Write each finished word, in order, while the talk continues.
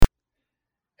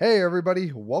Hey,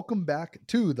 everybody. Welcome back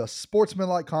to the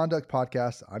Sportsmanlike Conduct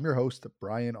Podcast. I'm your host,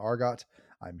 Brian Argot.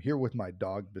 I'm here with my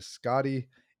dog, Biscotti,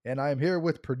 and I'm here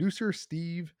with producer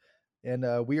Steve. And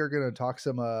we are going to talk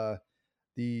some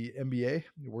the NBA.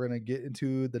 We're going to get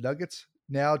into the Nuggets,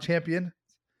 now champion,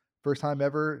 first time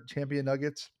ever champion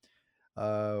Nuggets.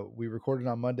 We recorded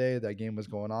on Monday. That game was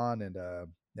going on, and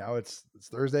now it's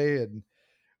Thursday, and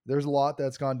there's a lot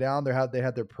that's gone down. They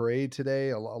had their parade today,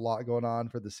 a lot going on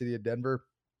for the city of Denver.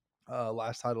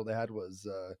 Last title they had was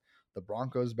the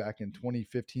Broncos back in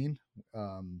 2015. A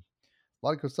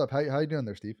lot of good stuff. How you doing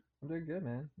there, Steve? I'm doing good,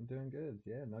 man. I'm doing good.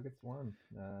 Yeah, Nuggets won,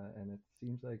 and it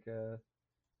seems like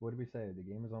what did we say? The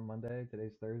game is on Monday.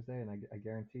 Today's Thursday, and I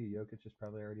guarantee you, Jokic is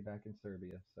probably already back in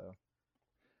Serbia. So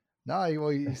No, well,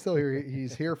 he's still here.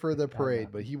 He's here for the I know parade,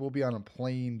 but he will be on a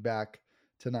plane back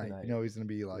tonight. tonight. He's going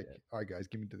to be like, Yeah, all right, guys,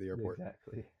 get me to the airport.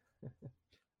 exactly.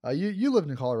 You lived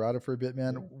in Colorado for a bit,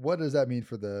 man. Yeah. What does that mean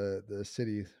for the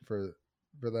city for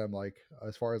them? Like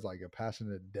as far as like a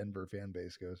passionate Denver fan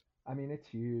base goes. I mean, it's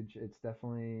huge. It's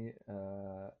definitely.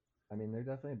 I mean, they're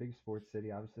definitely a big sports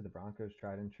city. Obviously, the Broncos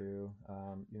tried and true.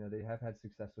 They have had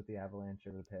success with the Avalanche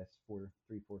over the past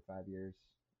 5 years.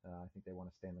 I think they won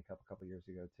a Stanley Cup a couple years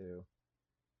ago too.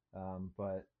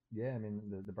 But yeah, I mean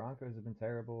the Broncos have been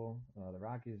terrible. The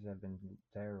Rockies have been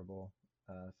terrible.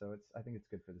 So I think it's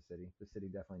good for the city. The city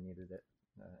definitely needed it,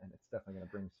 and it's definitely going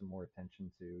to bring some more attention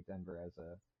to Denver as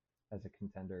a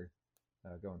contender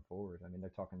going forward. I mean, they're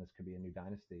talking this could be a new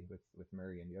dynasty with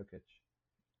Murray and Jokic.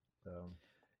 So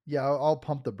Yeah, I'll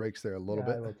pump the brakes there a little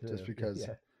yeah, I bit will just too. because.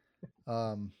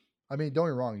 Yeah, I mean, don't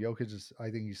get me wrong. Jokic is. I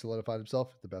think he solidified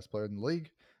himself the best player in the league,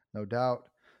 no doubt.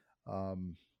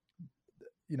 Um,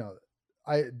 you know,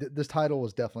 this title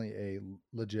was definitely a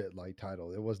legit like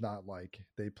title. It was not like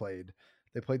they played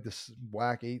this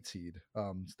whack 8 seed.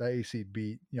 That 8 seed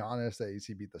beat Giannis. That 8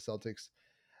 seed beat the Celtics.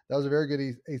 That was a very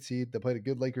good 8 seed. They played a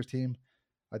good Lakers team.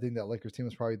 I think that Lakers team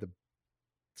was probably the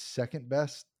second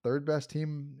best, third best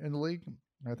team in the league.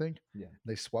 I think yeah.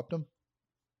 they swept them.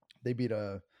 They beat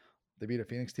a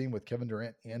Phoenix team with Kevin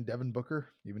Durant and Devin Booker,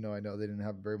 even though I know they didn't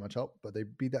have very much help, but they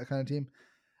beat that kind of team.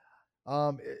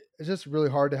 It's just really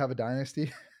hard to have a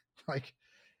dynasty. like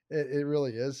it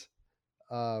really is.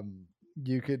 Um,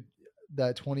 you could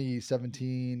that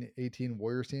 2017-18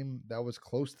 Warriors team that was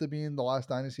close to being the last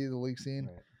dynasty of the league scene.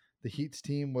 Right. The Heat's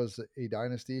team was a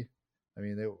dynasty. I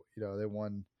mean, they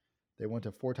won. They went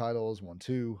to 4 titles, won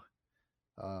 2.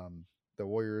 Um, the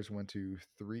Warriors went to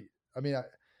 3. I mean,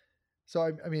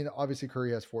 I mean, obviously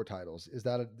Curry has 4 titles. Is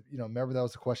that remember that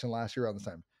was the question last year on this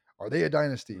time? Are they a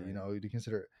dynasty? Right. Do you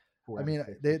consider it? Four I out of mean,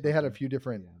 six or they had a something. few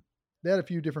different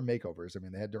Yeah. makeovers. I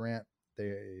mean, they had Durant,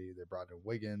 they brought in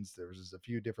Wiggins. There was just a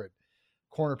few different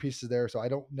corner pieces there. So I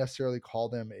don't necessarily call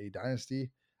them a dynasty.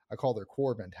 I call their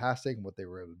core fantastic and what they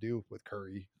were able to do with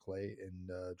Curry, Clay, and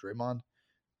Draymond.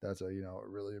 That's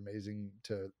really amazing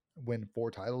to win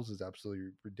 4 titles is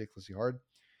absolutely ridiculously hard.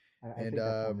 I And think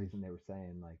that's one reason they were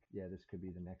saying like, yeah, this could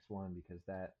be the next one because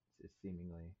that is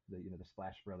seemingly the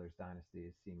Splash Brothers dynasty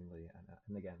is seemingly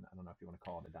and again I don't know if you want to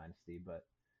call it a dynasty, but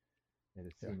it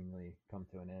has yeah, seemingly come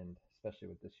to an end, especially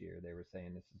with this year. They were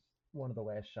saying this is one of the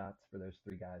last shots for those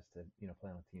three guys to play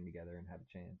on a team together and have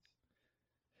a chance,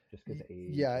 just because of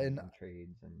age yeah, and and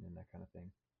trades and that kind of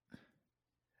thing.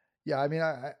 yeah, I mean,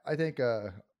 I think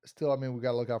still, I mean, we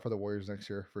got to look out for the Warriors next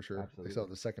year for sure. They still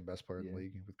have Absolutely, the second best player in the yeah,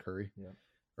 league with Curry, yeah,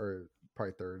 or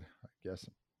probably third, I guess,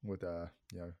 with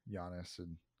Giannis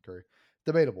and Curry.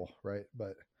 Debatable, right?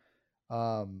 But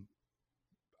um,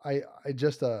 I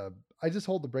just I just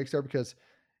hold the brakes there because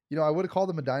I would have called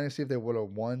them a dynasty if they would have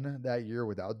won that year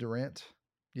without Durant.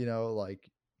 Like,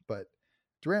 but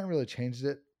Durant really changed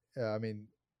it. I mean,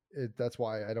 that's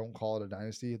why I don't call it a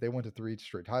dynasty. They went to 3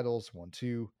 straight titles, won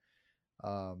 2.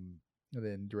 And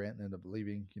then Durant ended up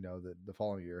leaving, the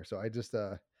following year. So I just,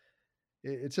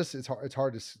 it's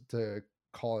hard to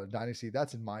call it a dynasty.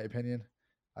 That's in my opinion.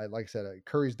 Like I said,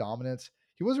 Curry's dominance.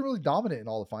 He wasn't really dominant in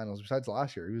all the finals besides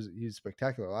last year. He was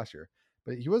spectacular last year,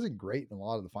 but he wasn't great in a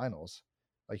lot of the finals.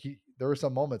 Like there were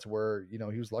some moments where he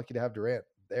was lucky to have Durant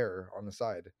there on the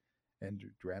side, and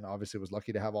Durant obviously was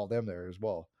lucky to have all them there as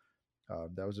well.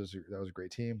 That was a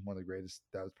great team, one of the greatest.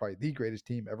 That was probably the greatest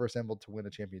team ever assembled to win a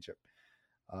championship.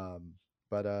 Um,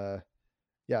 but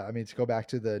yeah, I mean, to go back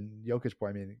to the Jokic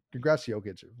point, I mean, congrats to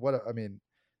Jokic. I mean,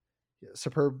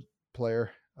 superb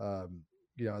player.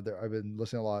 I've been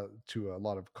listening to a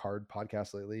lot of card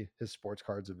podcasts lately. His sports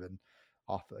cards have been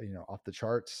off the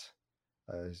charts.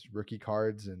 His rookie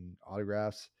cards and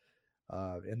autographs,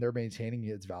 and they're maintaining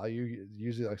its value.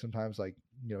 Usually, like sometimes, like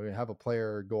you have a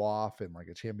player go off in like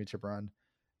a championship run,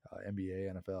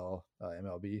 NBA, NFL,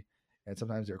 MLB. and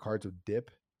sometimes their cards would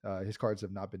dip. His cards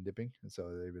have not been dipping, and so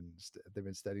they've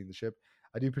been steadying the ship.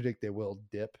 I do predict they will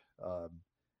dip.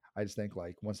 I just think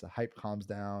like once the hype calms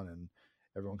down and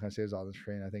everyone kind of stays on this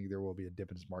train, I think there will be a dip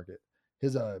in his market.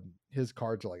 His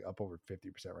cards are like up over 50%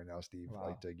 right now, Steve. Wow,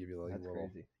 Like to give you like a that's little,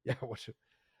 crazy. yeah,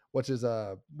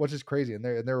 which is crazy, and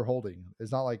they're holding.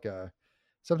 It's not like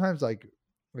sometimes like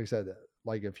I said,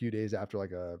 like a few days after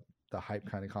the hype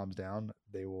kind of calms down,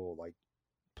 they will like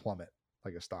plummet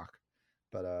like a stock.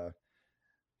 But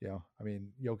I mean,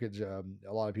 Jokic.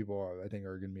 A lot of people I think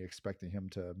are going to be expecting him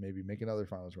to maybe make another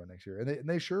finals run next year, and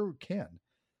they sure can.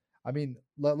 I mean,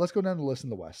 let's go down the list in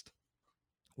the West.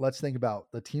 Let's think about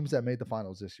the teams that made the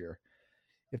finals this year.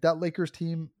 If that Lakers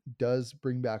team does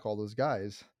bring back all those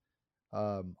guys,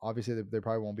 obviously they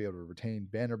probably won't be able to retain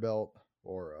Vanderbilt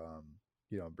or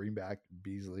bring back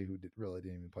Beasley, who really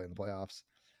didn't even play in the playoffs.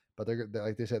 But they're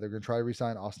like they said, they're going to try to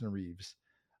resign Austin Reeves.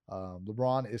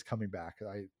 LeBron is coming back.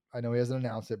 I know he hasn't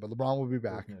announced it, but LeBron will be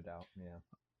There's back. no doubt. Yeah.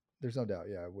 There's no doubt.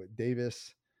 Yeah, with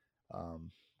Davis,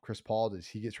 um, Chris Paul, does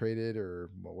he get traded or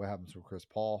what happens with Chris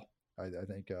Paul? I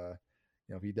think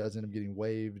if he does end up getting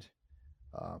waived,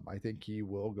 I think he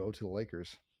will go to the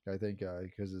Lakers. I think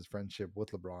because his friendship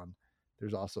with LeBron,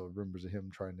 there's also rumors of him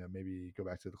trying to maybe go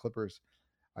back to the Clippers.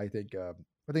 I think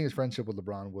his friendship with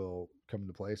LeBron will come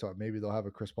into play. So maybe they'll have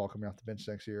a Chris Paul coming off the bench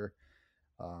next year,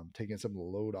 taking some of the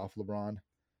load off LeBron.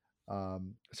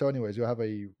 So, anyways, you have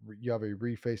a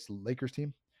refaced Lakers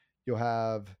team. You'll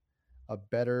have a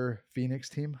better Phoenix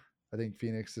team. I think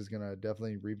Phoenix is going to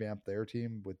definitely revamp their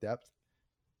team with depth.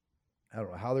 I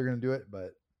don't know how they're going to do it,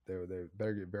 but they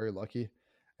better get very lucky.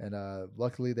 And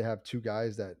luckily, they have two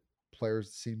guys that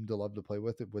players seem to love to play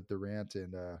with Durant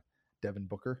and Devin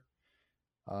Booker.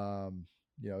 Um,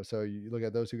 so you look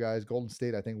at those two guys. Golden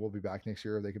State, I think, will be back next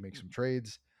year. They can make some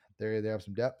trades. They have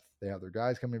some depth. They have their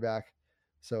guys coming back.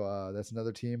 So that's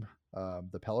another team.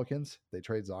 The Pelicans, they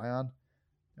trade Zion,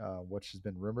 which has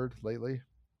been rumored lately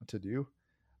to do.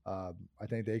 I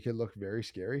think they could look very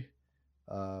scary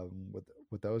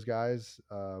with those guys.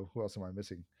 Who else am I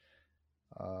missing?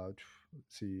 Let's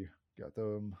see, got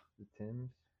them. The Tims.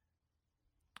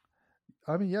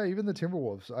 I mean, yeah, even the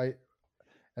Timberwolves.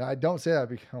 I don't say that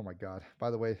because oh my god. By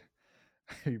the way,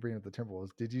 you bring up the Timberwolves.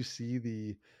 Did you see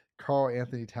the Carl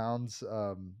Anthony Towns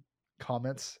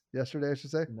comments yesterday? I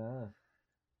should say. Nah.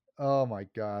 Oh my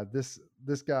god, this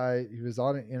guy. He was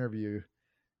on an interview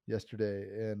yesterday,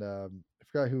 and I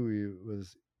forgot uh, who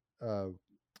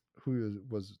he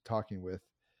was talking with.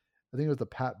 I think it was the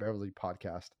Pat Beverly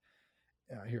podcast.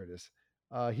 Here it is.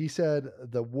 He said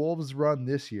the Wolves' run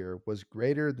this year was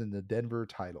greater than the Denver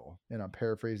title, and I'm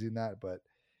paraphrasing that, but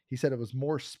he said it was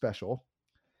more special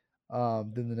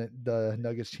than the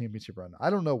Nuggets championship run. I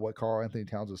don't know what Carl Anthony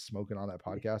Towns was smoking on that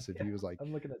podcast. If Yeah, he was like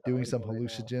I'm looking at the doing some article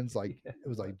right now. hallucinogens, like Yeah, it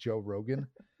was what? like Joe Rogan.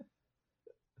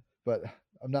 But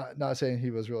I'm not saying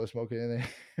he was really smoking anything.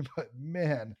 But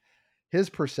man, his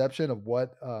perception of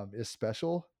what is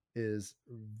special is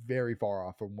very far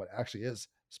off from what actually is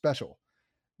special.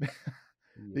 Yeah.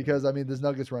 Because I mean, this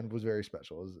Nuggets run was very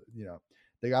special.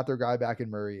 They got their guy back in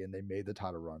Murray and they made the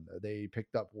title run. They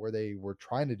picked up where they were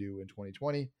trying to do in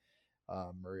 2020.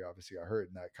 Murray obviously got hurt,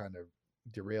 and that kind of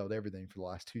derailed everything for the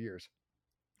last 2 years.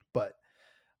 But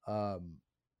um,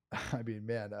 I mean,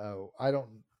 man, I don't.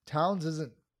 Towns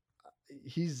isn't.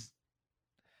 He's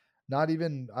not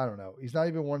even. I don't know. He's not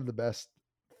even one of the best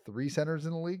three centers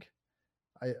in the league.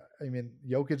 I I mean,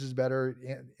 Jokic is better.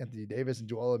 Anthony Davis and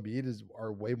Joel Embiid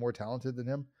are way more talented than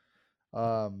him.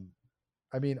 Um,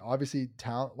 I mean, obviously,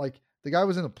 talent. Like the guy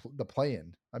was in the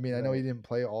play-in. I mean, I know he Right. didn't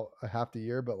play all half the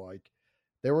year, but like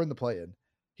they were in the play-in.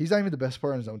 He's not even the best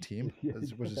player on his own team, Yeah, which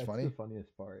is that's the funny.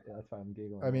 funniest part. Yeah, that's why I'm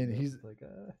giggling a I little mean, bit. he's It's like,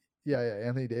 yeah.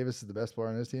 Anthony Davis is the best player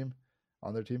on his team,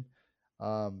 on their team.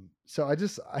 So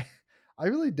I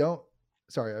really don't.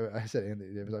 Sorry, I said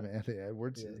Anthony Davis. I no, mean Anthony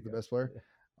Edwards yeah, is I the got best player you.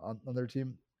 on their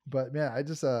team. But man,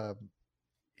 this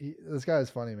guy is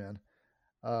funny, man.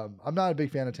 I'm not a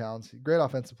big fan of Towns. Great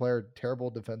offensive player, terrible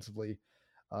defensively.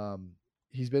 Um,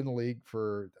 he's been in the league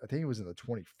for I think he was in the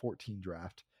 2014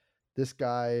 draft. This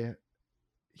guy,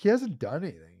 he hasn't done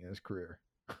anything in his career.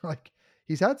 Like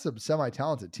he's had some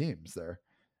semi-talented teams there,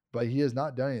 but he has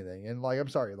not done anything. And like I'm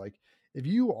sorry, like if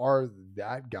you are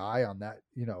that guy on that,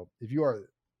 if you are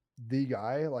the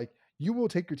guy, like you will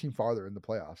take your team farther in the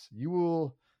playoffs. You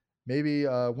will maybe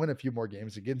win a few more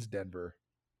games against Denver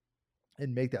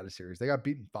and make that a series. They got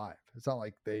beaten 5. It's not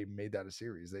like they made that a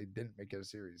series. They didn't make it a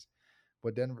series.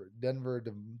 But Denver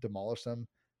demolished them.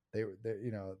 They were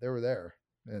there,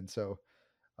 and so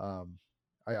um,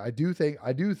 I do think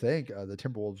the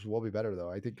Timberwolves will be better though.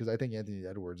 I think because I think Anthony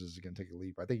Edwards is going to take a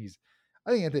leap.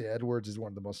 I think Anthony Edwards is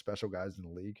one of the most special guys in the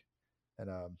league, and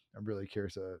I'm really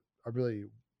curious. I really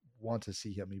want to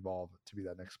see him evolve to be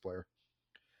that next player.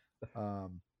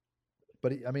 Um,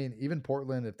 but I mean, even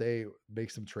Portland, if they make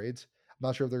some trades, I'm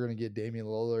not sure if they're going to get Damian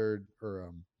Lillard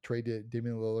or trade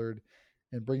Damian Lillard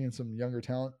and bring in some younger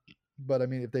talent. But I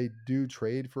mean, if they do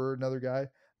trade for another guy,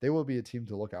 they will be a team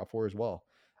to look out for as well.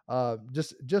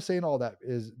 Just saying all that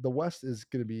is the West is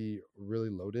going to be really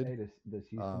loaded. Hey, does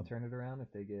Houston Um, turn it around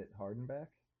if they get Harden back?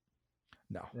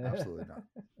 no, absolutely not.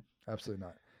 Absolutely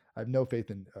not. I have no faith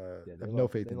in Yeah, I have no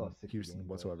faith they in lost 60 Houston games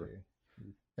last whatsoever. year.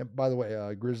 And by the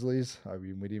way, Grizzlies. I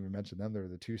mean, we didn't even mention them. They're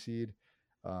the 2 seed.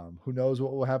 Who knows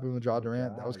what will happen with Ja With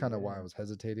Durant? That Ja, was kind of why I yeah. was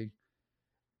hesitating.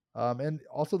 And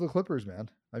also the Clippers, man.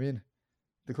 I mean,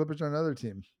 the Clippers are another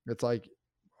team. It's like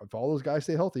if all those guys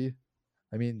stay healthy,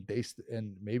 I mean,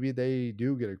 and maybe they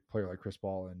do get a player like Chris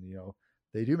Paul, and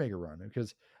they do make a run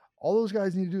because all those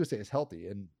guys need to do is stay as healthy,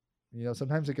 and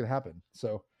sometimes it can happen.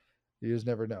 So you just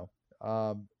never know.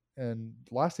 And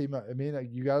last team, I mean,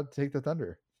 you got to take the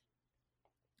Thunder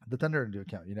into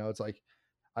account. It's like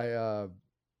I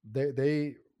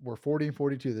they were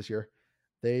 40-42 this year.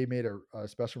 They made a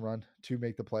special run to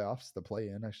make the playoffs, the play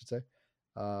in, I should say.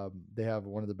 They have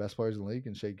one of the best players in the league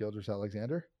in Shea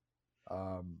Gilgeous-Alexander.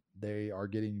 They are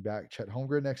getting back Chet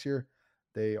Holmgren next year.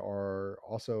 They are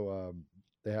also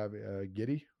they have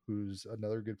Giddy, who's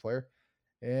another good player,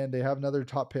 and they have another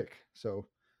top pick. So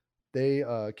they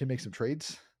can make some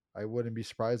trades. I wouldn't be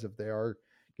surprised if they are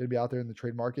going to be out there in the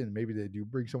trade market and maybe they do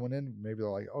bring someone in. Maybe they're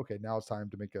like, okay, now it's time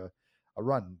to make a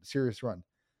run, serious run.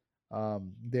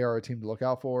 They are a team to look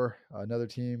out for. Another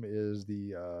team is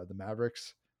the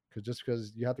Mavericks,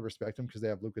 because you have to respect them because they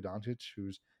have Luka Doncic,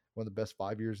 who's one of the best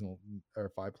 5 years or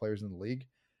 5 players in the league.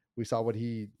 We saw what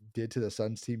he did to the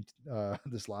Suns team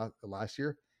this last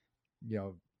year.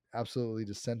 Absolutely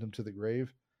just sent them to the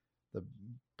grave. The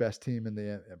best team in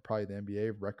the probably the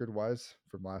NBA record wise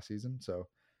from last season. So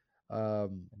yeah,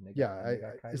 And they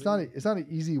got Kyrie. it's not an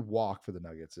easy walk for the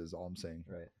Nuggets. Is all I'm saying.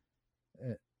 Right.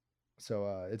 Eh,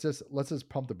 So it's just let's just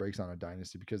pump the brakes on a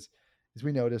dynasty because as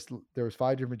we noticed, there was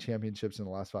 5 different championships in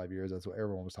the last 5 years. That's what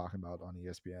everyone was talking about on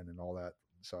ESPN and all that.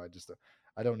 So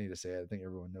I don't need to say it. I think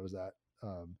everyone knows that.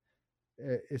 Um,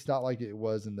 it's not like it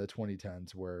was in the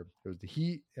 2010s where it was the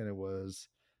Heat and it was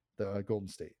the Golden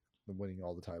State winning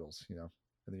all the titles, and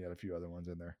then you had a few other ones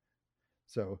in there.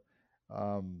 So,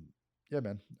 um, yeah,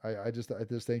 man, I just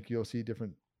think you'll see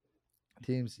different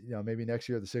teams. Maybe next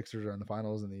year the Sixers are in the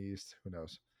finals in the East. Who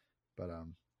knows? But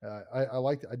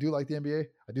I do like the NBA.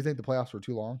 I do think the playoffs were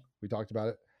too long. We talked about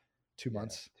it, two Yeah,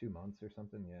 months. 2 months or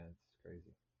something. Yeah, it's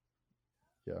crazy.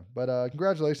 Yeah, but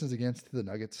congratulations again to the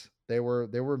Nuggets. They were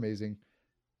amazing.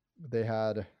 They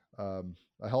had a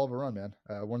hell of a run, man.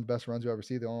 One of the best runs you ever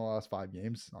see. They only lost 5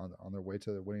 games on their way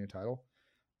to winning a title,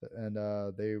 and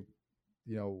they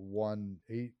won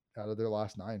 8 out of their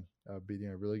last 9, beating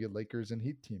a really good Lakers and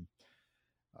Heat team.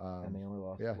 And Um, they only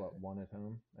lost yeah, what, one at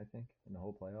home, I think, in the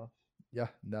whole playoffs. yeah,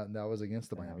 that was against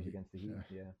the And that Miami was Heat. against the Heat.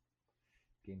 Yeah, Yeah,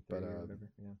 game but 3 or whatever.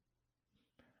 Yeah,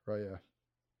 right, yeah, or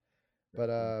but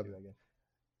game 2, I guess.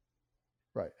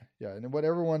 right, yeah, and what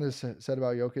everyone has said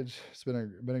about Jokic, it's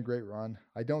been a great run.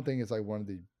 I don't think it's like one of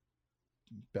the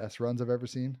best runs I've ever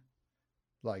seen.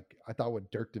 Like I thought what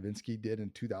Dirk Nowitzki did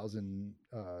in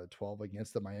 2012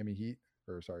 against the Miami Heat,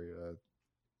 or sorry,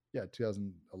 yeah,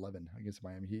 2011 against the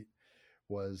Miami Heat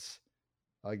was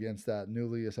against that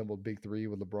newly assembled Big Three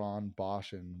with LeBron,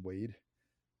 Bosh, and Wade.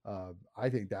 I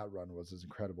think that run was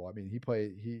incredible. I mean,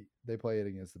 they played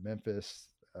against the Memphis.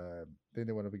 I think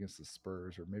they went up against the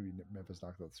Spurs, or maybe Memphis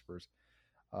knocked out the Spurs.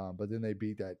 But then they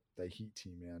beat that Heat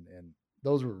team, man, and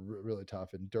those were really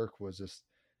tough. And Dirk was just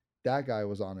that guy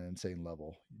was on an insane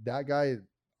level. That guy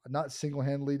not single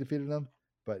handedly defeated them,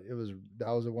 but that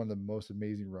was one of the most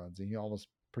amazing runs, and he almost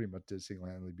pretty much did single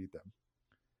handedly beat them.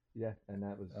 Yeah, and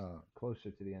that was Uh,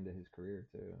 closer to the end of his career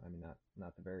too. I mean,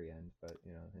 not the very end, but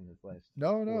in his last no,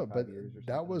 four or no, but five years or that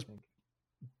something, I was think.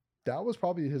 that was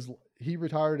probably his. He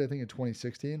retired, I think, in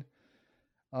 2016.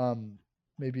 Um,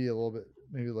 maybe a little bit,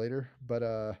 maybe later, but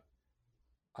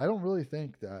I don't really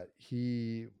think that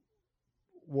he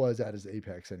was at his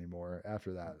apex anymore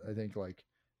after that. I think like,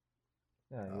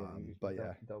 Yeah, he but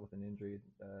yeah, dealt with an injury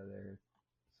there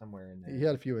somewhere in he there,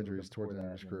 had a few a little injuries bit towards before the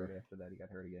end of that, his and then career. right after that, he got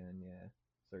hurt again. Yeah,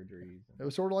 surgeries. And, It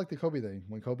was sort of like the Kobe thing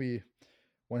when Kobe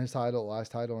won his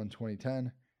last title in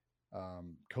 2010.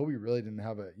 Kobe really didn't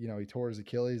have he tore his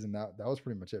Achilles, and that was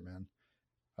pretty much it, man.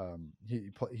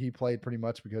 He played pretty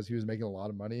much because he was making a lot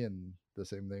of money, and the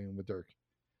same thing with Dirk.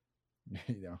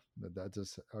 That's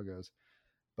just how it goes.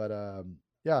 But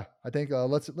yeah, I think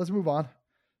let's move on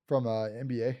from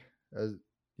NBA.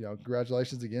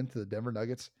 congratulations again to the Denver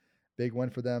Nuggets. Big win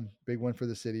for them. Big win for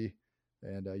the city.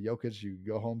 And Jokic, you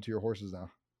go home to your horses now.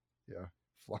 Yeah,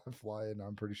 fly, and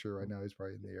I'm pretty sure right now he's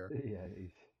probably in the air. Yeah,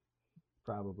 he's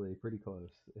probably pretty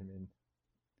close. I mean,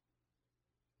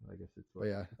 I guess it's But what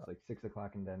yeah, it's like 6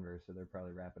 o'clock in Denver, so they're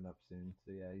probably wrapping up soon.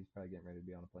 So yeah, he's probably getting ready to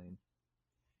be on a plane.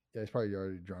 yeah, he's probably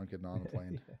already drunk and on a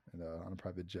plane Yeah. and on a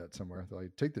private jet somewhere. They're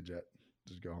like, take the jet,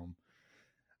 just go home.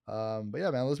 But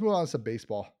yeah, man, let's move on to some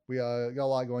baseball. We got a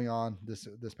lot going on this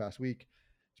past week,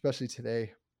 especially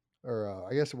today, or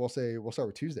I guess we'll start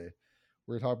with Tuesday.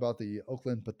 We're gonna talk about the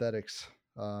Oakland Pathetics,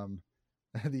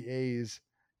 the A's,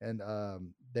 and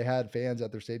they had fans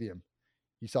at their stadium.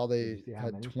 You saw Did they you see how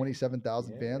had many fans?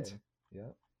 27,000 Yeah. fans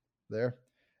Yep. there.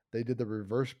 They did the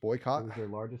reverse It boycott. was their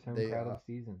largest home They crowd of the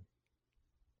season.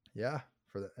 yeah,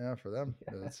 for them.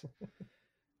 Yeah.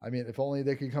 I mean, if only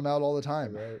they could come out all the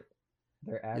time, Right.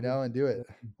 Their average and do their it.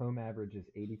 home average is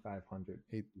 8,500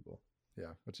 Eight, people.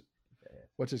 yeah, Yeah.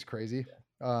 which is crazy.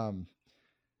 Yeah. Um,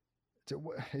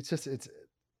 it's just it's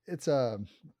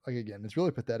like again, it's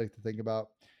really pathetic to think about.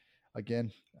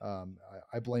 Again,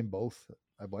 I blame both.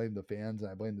 I blame the fans and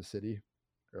I blame the city,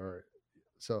 or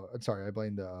so. I'm sorry, I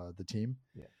blame the team.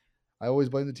 Yeah. I always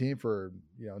blame the team for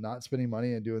not spending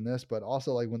money and doing this, but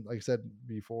also like I said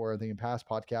before, I think in past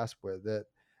podcasts with that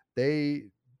they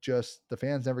the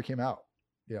fans never came out.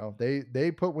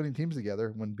 They put winning teams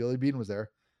together when Billy Bean was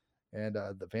there, and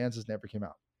the fans just never came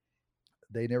out.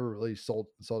 They never really sold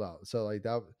out. So like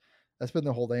that's been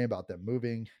the whole thing about them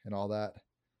moving and all that.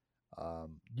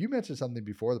 You mentioned something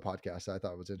before the podcast that I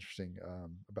thought was interesting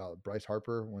about Bryce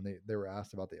Harper when they were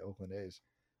asked about the Oakland A's.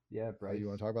 Yeah, You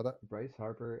want to talk about that? Bryce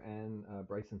Harper and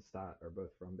Bryson Stott are both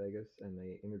from Vegas, and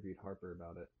they interviewed Harper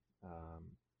about it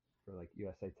for like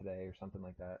USA Today or something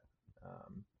like that.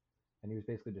 Um, and he was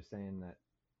basically just saying that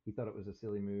he thought it was a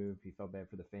silly move. He felt bad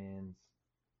for the fans,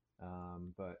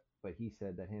 but he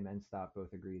said that him and Stott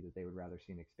both agreed that they would rather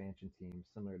see an expansion team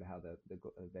similar to how the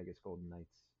Vegas Golden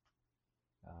Knights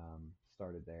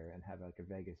started there and have like a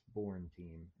Vegas born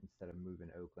team instead of moving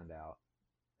Oakland out.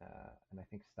 And I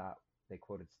think Stott, they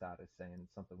quoted Stott as saying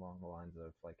something along the lines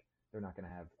of like they're not going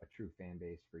to have a true fan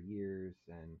base for years,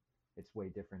 and it's way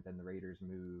different than the Raiders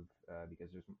move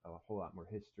because there's a whole lot more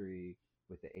history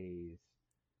with the A's.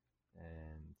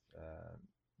 And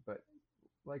but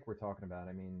like we're talking about,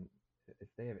 I mean, if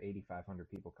they have 8,500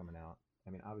 people coming out,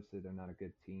 I mean, obviously they're not a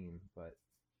good team, but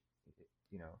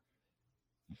you know,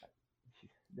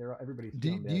 everybody's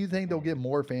feeling Do bad you for the think they'll get fans.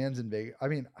 more fans in Vegas? I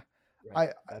mean, Right.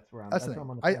 I that's the That's what thing. I'm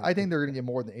on the I fence. think they're going to get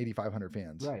more than 8,500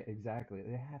 fans. Right. Exactly.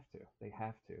 They have to. They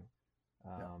have to.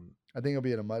 Yeah, Um, I think it'll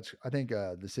be at a much. I think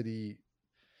the city.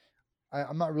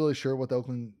 I'm not really sure what the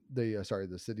Oakland, the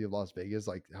city of Las Vegas,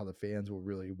 like how the fans will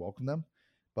really welcome them.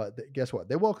 But guess what?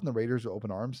 They welcome the Raiders with open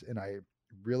arms, and I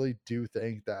really do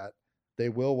think that they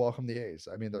will welcome the A's.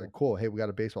 I mean, they're yeah. like, cool. Hey, we got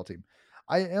a baseball team.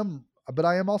 But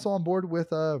I am also on board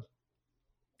with.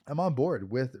 I'm on board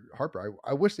with Harper.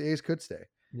 I wish the A's could stay.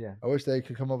 Yeah. I wish they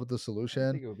could come up with a I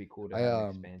solution. think it would be cool to I have an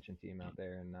expansion team out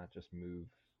there and not just move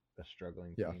a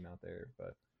struggling Yeah. team out there.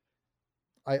 But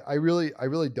I really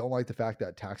don't like the fact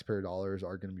that taxpayer dollars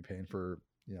are going to be paying for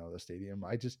the stadium.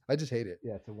 I just hate it.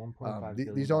 yeah, it's a 1.5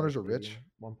 billion These dollar owners are rich.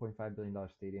 stadium, 1.5 billion dollar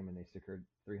stadium, and they secured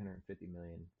 350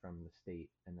 million from the state,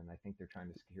 and then I think they're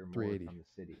trying to secure more 380. from the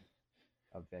city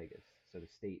of Vegas. So the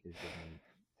state is giving them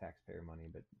taxpayer money,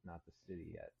 but not the city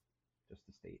yet, just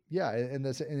the state. Yeah, and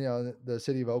this the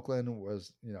city of Oakland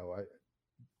was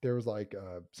there was like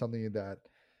something that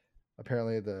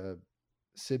apparently the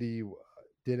city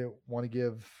didn't want to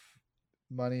give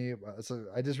money. So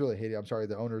I just really hate it. I'm sorry.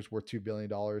 The owner's worth $2 billion.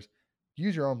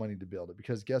 Use your own money to build it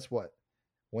because guess what?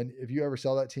 If you ever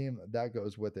sell that team, that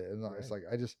goes with it. And it's Right.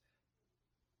 like I just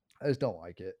don't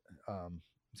like it.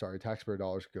 Sorry, taxpayer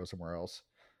dollars could go somewhere else.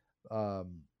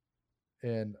 Um,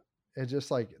 and it's just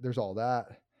like there's all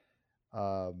that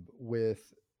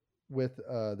with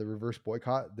the reverse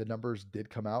boycott. The numbers did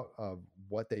come out of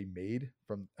what they made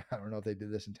from. I don't know if they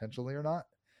did this intentionally or not,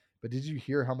 but did you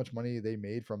hear how much money they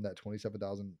made from that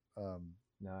 27,000 No,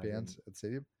 I fans didn't. at the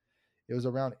stadium? It was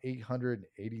around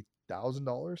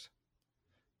 $880,000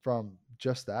 from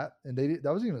just that, and that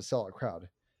wasn't even a sellout crowd.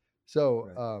 So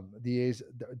Right. the A's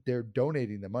they're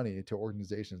donating the money to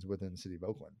organizations within the city of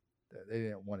Oakland. They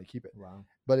didn't want to keep it, Wow.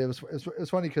 but it was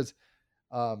funny because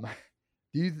um,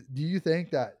 do you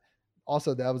think that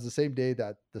also that was the same day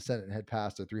that the Senate had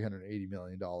passed a $380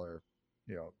 million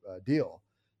deal?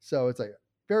 So it's like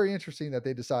very interesting that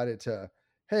they decided to,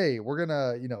 hey, we're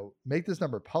gonna make this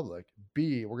number public.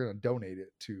 B, we're gonna donate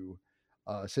it to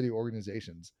city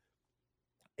organizations.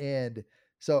 And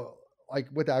so like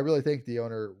with that, I really think the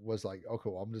owner was like, okay,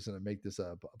 well, I'm just going to make this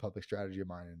a public strategy of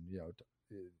mine, and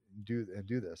do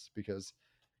this because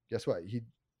guess what? He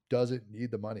doesn't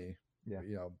need the money, Yeah.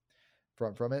 you know,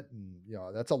 from it,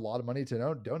 and that's a lot of money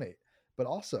to donate. But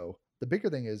also the bigger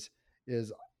thing is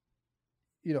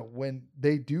when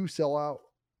they do sell out,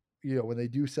 when they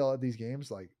do sell out these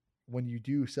games, like when you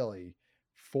do sell a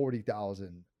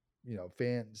 40,000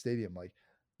 fan stadium, like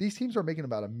these teams are making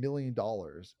about $1 million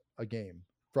a game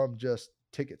from just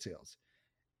ticket sales.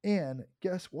 And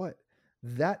guess what?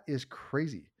 That is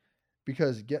crazy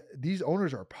because these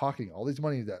owners are pocketing all these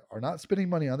money that are not spending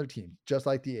money on their team, just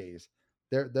like the A's.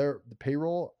 Their the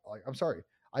payroll. Like, I'm sorry,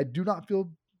 I do not feel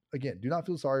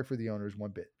sorry for the owners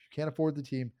one bit. If you can't afford the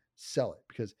team, sell it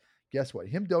because guess what?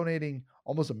 Him donating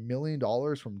almost $1 million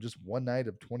from just one night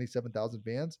of 27,000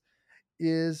 fans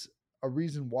is a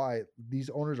reason why these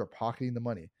owners are pocketing the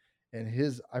money. And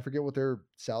I forget what their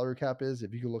salary cap is.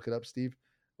 If you could look it up, Steve,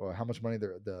 or how much money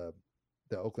the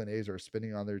Oakland A's are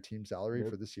spending on their team salary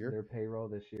Their for this year. their payroll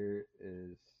this year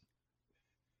is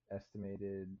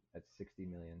estimated at 60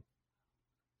 million.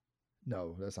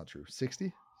 No, that's not true.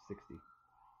 60? 60.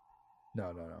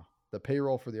 No, no, no. The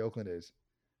payroll for the Oakland A's.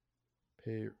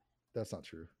 Pay. That's not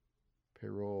true.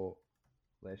 Payroll.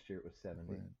 Last year it was 70.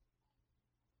 Oakland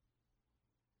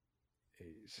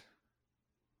A's.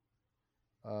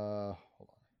 Hold on.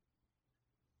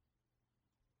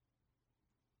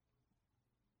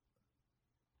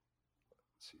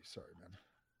 Let's see. Sorry, man.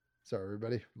 Sorry,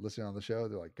 everybody listening on the show.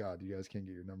 They're like, God, you guys can't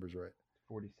get your numbers right.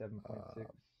 47.6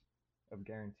 of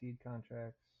guaranteed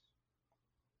contracts.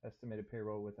 Estimated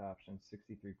payroll with options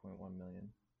 63.1 million.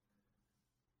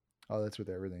 Oh, that's with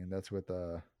everything. That's with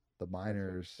the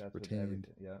minors That's retained.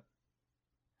 Yeah.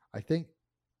 I think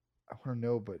I want to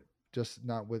know, but just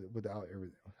not without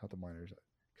everything, without the minors.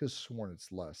 Because sworn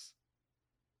it's less.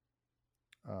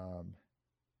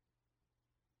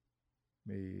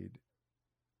 Made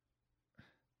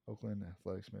Oakland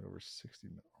Athletics made over 60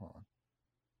 million. Hold on.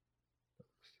 That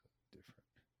was different.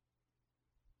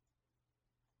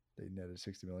 They netted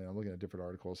 60 million. I'm looking at different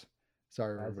articles.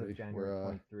 Sorry, As everybody. of January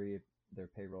 23, their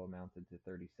payroll amounted to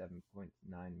 37.9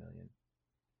 million.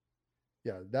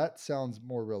 Yeah, that sounds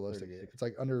more realistic. 36. It's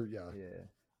like under, yeah.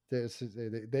 They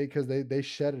because they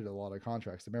shedded a lot of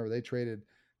contracts. Remember, they traded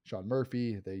Sean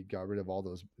Murphy. They got rid of all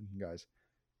those guys.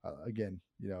 Again,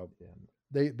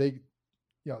 they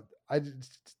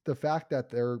the fact that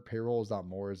their payroll is not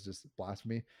more is just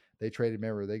blasphemy. They traded.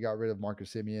 Remember, they got rid of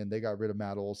Marcus Simeon. They got rid of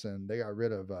Matt Olson. They got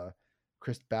rid of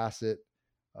Chris Bassett.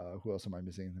 Who else am I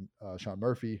missing? Sean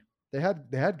Murphy. They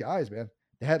had guys, man.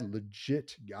 They had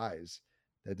legit guys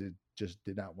that just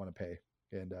did not want to pay.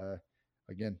 And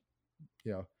again,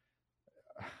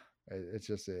 it's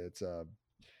just it's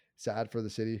sad for the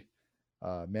city.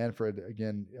 Manfred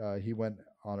again, he went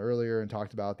on earlier and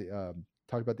talked about the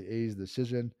A's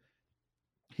decision.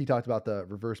 He talked about the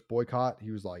reverse boycott. He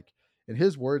was like, in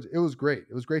his words, it was great.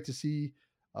 It was great to see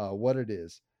what it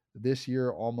is. This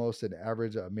year, almost an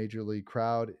average major league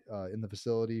crowd in the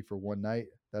facility for one night.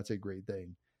 That's a great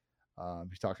thing.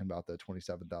 He's talking about the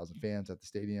 27,000 fans at the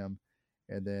stadium.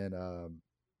 And then,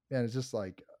 man, it's just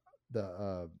like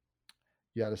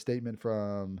you had a statement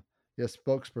from a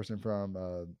spokesperson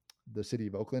from the city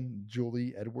of Oakland,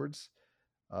 Julie Edwards,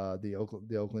 the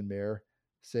Oakland mayor,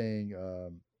 saying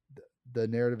the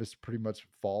narrative is pretty much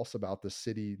false about the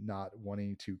city not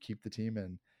wanting to keep the team,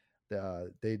 and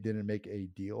they didn't make a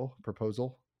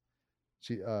proposal.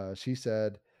 She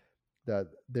said that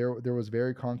there was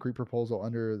very concrete proposal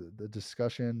under the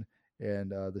discussion,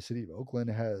 and the city of Oakland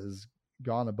has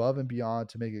gone above and beyond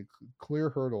to make it clear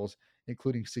hurdles,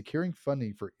 including securing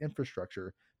funding for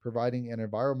infrastructure, providing an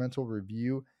environmental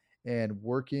review, and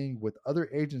working with other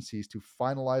agencies to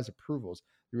finalize approvals.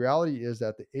 The reality is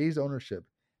that the A's ownership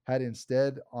had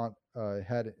instead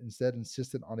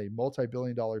insisted on a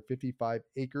multi-billion-dollar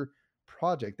 55-acre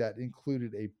project that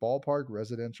included a ballpark,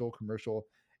 residential, commercial,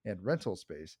 and rental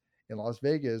space. In Las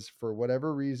Vegas, for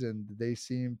whatever reason, they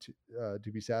seem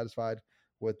to be satisfied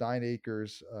with 9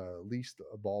 acres leased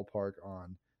a ballpark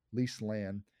on leased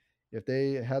land. If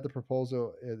they had proposed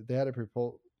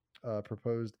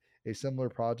a similar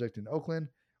project in Oakland,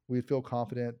 we'd feel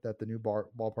confident that the new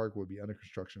ballpark would be under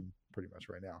construction pretty much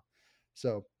right now.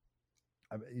 So,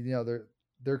 I mean,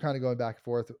 they're kind of going back and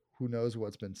forth. Who knows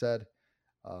what's been said?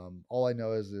 All I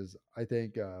know is I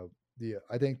think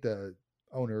the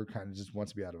owner kind of just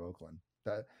wants to be out of Oakland.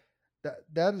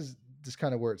 That is just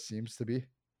kind of where it seems to be.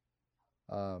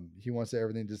 He wants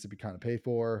everything just to be kind of paid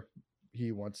for.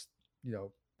 He wants,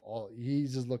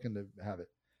 he's just looking to have it.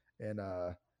 And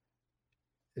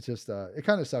it's just, it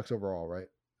kind of sucks overall, right?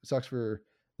 It sucks for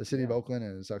the city of Yeah. Oakland,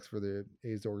 and it sucks for the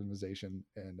A's organization.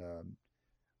 And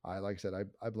I like I said,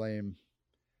 I blame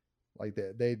like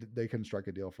they couldn't strike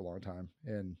a deal for a long time,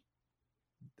 and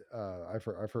I've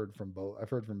heard from both. I've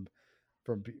heard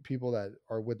from people that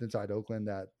are with inside Oakland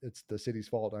that it's the city's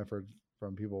fault. I've heard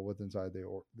from people with inside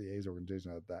the A's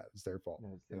organization that it's their fault,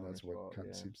 No, it's the and owner's that's what fault. kind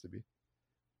of Yeah. seems to be.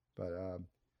 But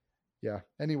yeah.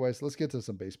 Anyways, let's get to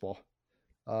some baseball.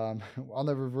 On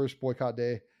the reverse boycott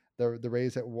day, the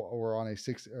Rays were on a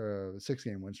six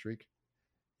game win streak,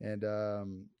 and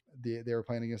they were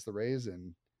playing against the Rays,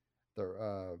 and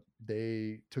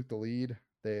they took the lead.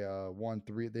 They won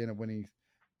three. They ended up winning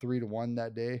 3-1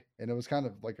 that day, and it was kind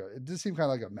of like it just seemed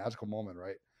kind of like a magical moment,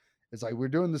 right? It's like we're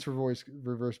doing this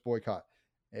reverse boycott,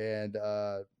 and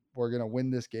we're gonna win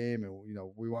this game,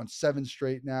 and we won 7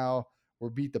 straight now. We're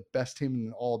beat the best team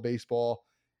in all of baseball.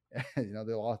 And,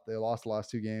 they lost the last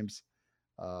 2 games.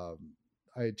 Um,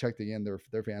 I checked again;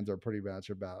 their fans are pretty much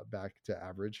about back to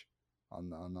average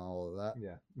on all of that.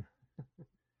 Yeah.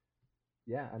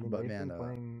 Yeah, I mean But they've man, been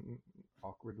playing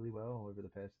awkwardly well over the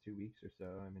past 2 weeks or so.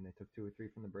 I mean they took 2 or 3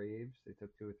 from the Braves, they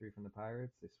took 2 or 3 from the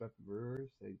Pirates, they swept the Brewers,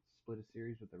 they split a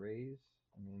series with the Rays.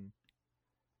 I mean,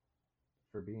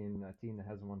 for being a team that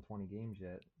hasn't won 20 games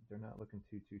yet, they're not looking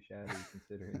too shabby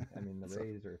considering. I mean the so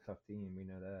Rays are a tough team, we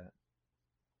know that.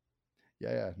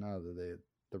 yeah, no, the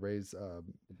Rays The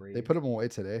they Braves, put them away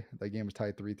today. That game was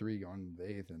tied 3-3 going into the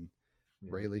eighth, and yeah,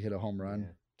 Rayleigh hit a home run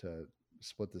yeah, to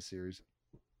split the series.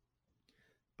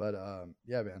 But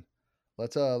yeah, man,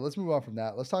 let's move on from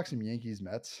that. Let's talk some Yankees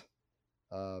Mets.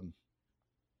 Um,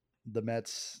 the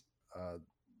Mets uh,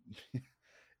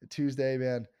 Tuesday,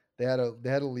 man, they had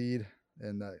a lead,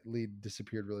 and that lead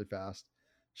disappeared really fast.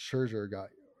 Scherzer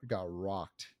got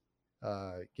rocked,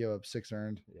 gave up 6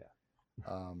 earned.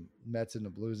 yeah. Mets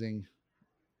ended up losing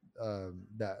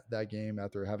that game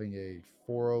after having a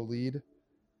 4-0 lead,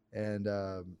 and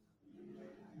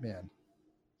man,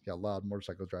 got loud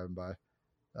motorcycles driving by.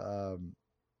 Um,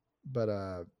 but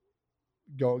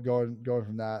going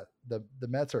from that, the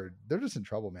Mets they're just in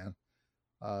trouble, man.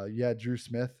 You had Drew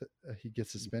Smith. He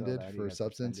gets You saw suspended that he for got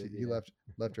substance. suspended, He yeah.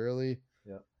 left early.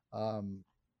 Yep. Um,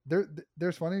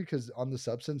 there's funny because on the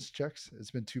substance checks,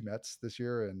 it's been 2 Mets this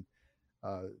year, and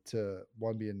to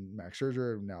one being Max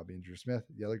Scherzer, now being Drew Smith,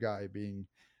 the other guy being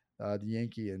the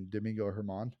Yankee and Domingo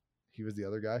Herman. He was the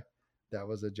other guy that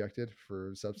was ejected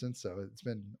for substance. So it's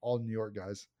been all New York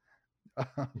guys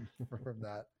from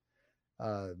that.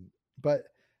 Um, but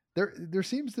there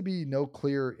seems to be no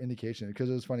clear indication because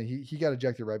it was funny. He got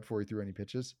ejected right before he threw any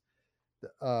pitches.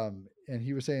 And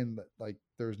he was saying that like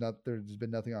there's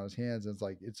been nothing on his hands, and it's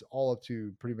like it's all up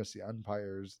to pretty much the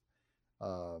umpires,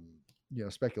 um,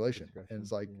 speculation. And Discretion,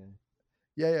 it's like,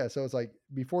 yeah. yeah. So it's like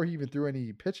before he even threw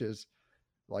any pitches,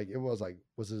 like it was like,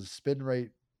 was his spin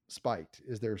rate spiked?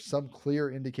 Is there some clear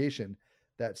indication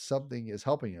that something is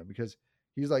helping him? Because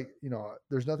he's like,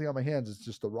 there's nothing on my hands. It's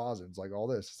just the rosins, like all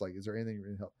this. It's like, is there anything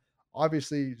really help?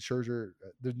 Obviously, Scherzer,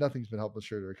 there's nothing's been helping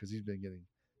Scherzer because he's been getting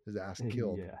his ass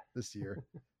killed Yeah. this year.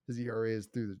 His ERA is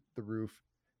through the roof.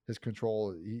 His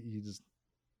control,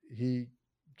 he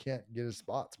can't get his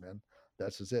spots, man.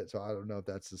 That's just it. So I don't know if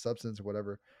that's the substance or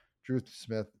whatever. Drew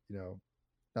Smith,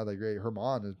 not that great.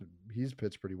 Herman he's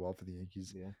pitched pretty well for the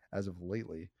Yankees Yeah. as of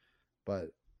lately, but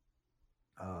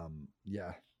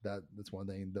yeah, that's one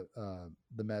thing.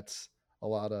 The Mets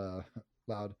allowed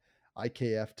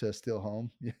IKF to steal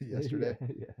home Yeah, yesterday.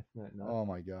 yeah. Not nuts. Oh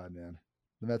my god, man,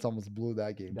 the Mets almost blew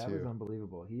that game That was too.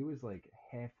 unbelievable. He was like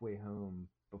halfway home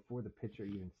before the pitcher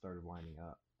even started winding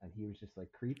up, and he was just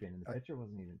like creeping, and the I, pitcher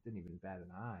wasn't even didn't even bat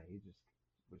an eye. He just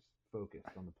was focused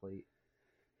on the plate.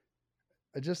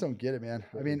 I just don't get it, man.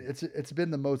 I mean, Crazy. it's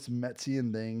been the most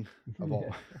Metsian thing of all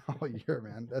Yeah. all year,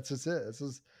 man. That's just it. This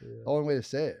is Yeah. the only way to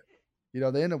say it.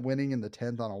 They end up winning in the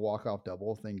 10th on a walk off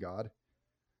double, thank God.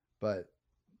 But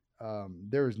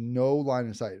there is no line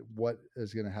in sight what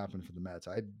is going to happen for the Mets.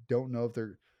 I don't know if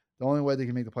the only way they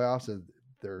can make the playoffs is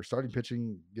their starting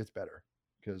pitching gets better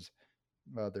because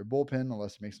their bullpen,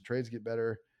 unless it makes some trades, get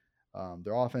better.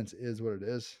 Their offense is what it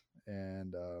is,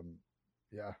 and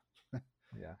yeah,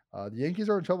 Yeah. the Yankees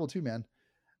are in trouble too, man.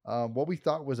 What we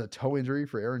thought was a toe injury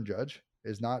for Aaron Judge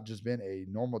has not just been a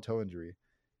normal toe injury.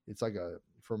 It's like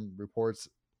from reports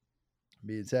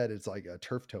being said, it's like a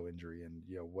turf toe injury, and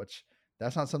which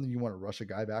that's not something you want to rush a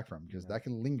guy back from because No. that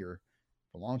can linger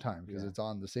for a long time because Yeah. it's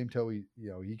on the same toe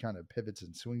he kind of pivots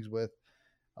and swings with.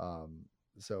 Um,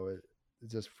 so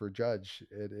it's just for Judge,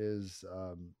 it is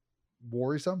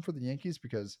worrisome for the Yankees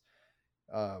because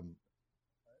um,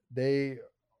 they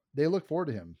they look forward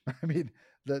to him. I mean,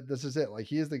 this is it. Like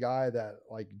he is the guy that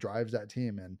like drives that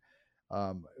team, and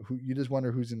Who you just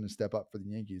wonder who's going to step up for the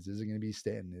Yankees? Is it going to be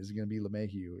Stanton? Is it going to be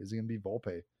LeMahieu? Is it going to be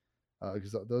Volpe?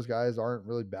 Because those guys aren't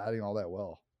really batting all that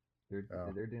well. They're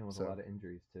dealing with a So lot of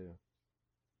injuries too.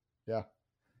 yeah,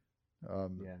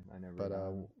 um, Yeah, I know but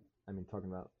Rodon. I mean, talking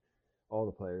about all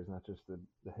the players, not just the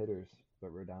hitters,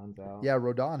 but Rodon's out. yeah,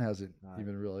 Rodon hasn't Uh,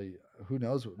 even really. Who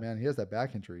knows? Man, he has that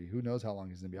back injury. Who knows how long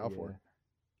he's going to be out for?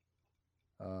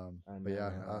 yeah, I But yeah,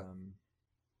 know.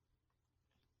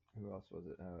 Who else was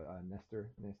it?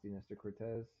 Nestor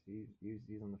Cortez.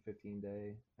 He's on the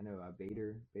 15-day. I know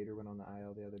Bader went on the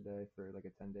IL the other day for like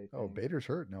a 10-day oh, thing. Bader's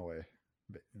hurt. No way.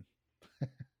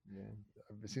 Yeah,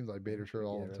 It seems like I Bader's hurt think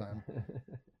all yeah, the time. right.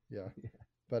 Yeah, Yeah,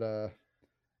 but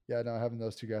yeah, no, having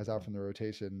those two guys out yeah, from the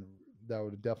rotation that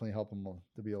would definitely help them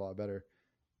to be a lot better.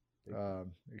 big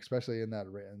time. Especially in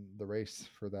in the race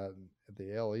for that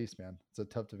the AL East, man. It's a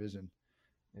tough division.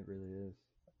 It really is,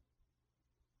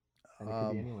 and it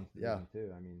could be anyone's Yeah. division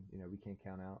too. I mean, we can't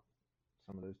count out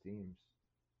some of those teams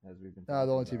as we've been The talking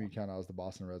only team you about. count out is the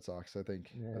Boston Red Sox. I Yeah,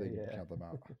 think you can yeah, count them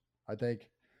out. I think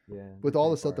yeah. They're with all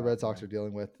pretty the stuff far the out Red Sox now. are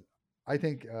dealing with, I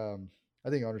think I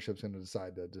think ownership's going to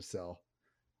decide to just sell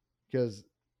because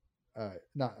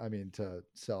not I mean to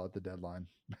sell at the deadline.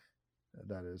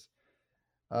 That is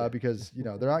Yeah. because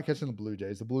they're not catching the Blue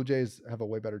Jays. The Blue Jays have a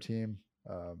way better team.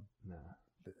 No.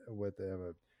 With they have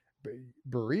a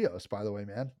Barrios, by the way,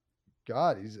 man.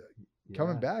 God, he's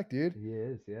coming Yeah, back, dude. he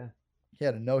is. Yeah. He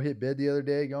had a no hit bid the other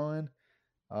day going.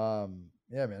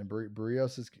 Yeah, man,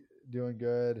 Barrios is doing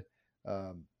good.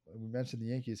 We mentioned the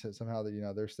Yankees somehow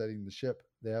that they're steadying the ship.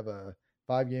 They have a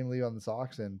 5 game lead on the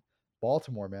Sox and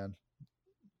Baltimore, man.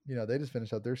 They just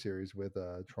finished out their series with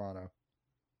Toronto.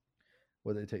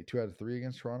 What did they take 2 out of 3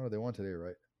 against Toronto? They won today,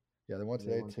 right? Yeah, they won They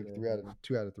today. won Took today. three out of Yeah.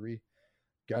 2 out of 3.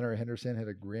 Gunnar Henderson hit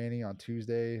a granny on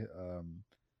Tuesday.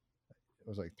 It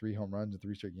was like 3 home runs in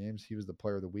 3 straight games. He was the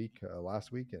player of the week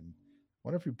last week, and I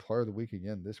wonder if he player of the week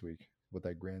again this week with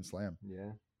that grand slam.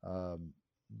 Yeah. Um,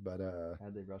 but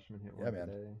Hadley Rushman hit yeah, one man,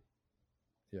 today.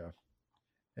 yeah,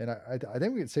 and I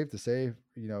think it's safe to say,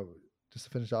 just to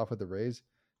finish off with the Rays,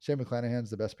 Shane McClanahan's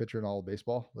the best pitcher in all of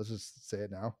baseball. Let's just say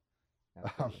it now. Um,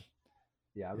 Absolutely.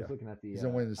 Yeah, yeah, he's he's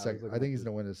gonna win his I was second. I looking think at he's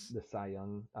gonna win his. the Cy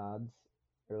Young odds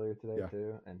earlier today Yeah,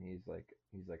 too, and he's like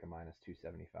a minus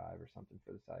 275 or something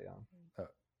for the Cy Young. uh,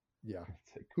 yeah.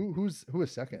 It's like Who is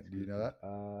second? it's Do you know that?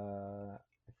 crazy.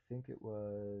 I think it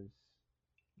was.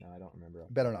 No, I don't remember off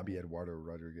the Better top of not my be head. Eduardo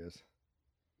Rodriguez.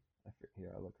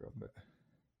 Here, I'll look real quick.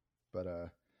 But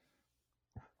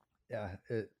yeah,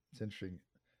 it's interesting.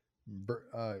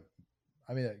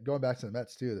 I mean, going back to the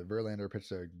Mets too, the Verlander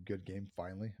pitched a good game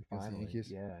finally against the Finally,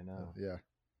 Yankees. yeah, I know. Yeah,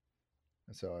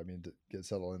 so I mean, to get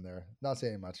settled in there. Not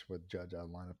saying much with Judge out of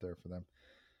lineup there for them,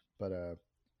 but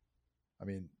I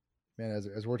mean, man,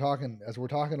 as we're talking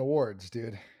awards,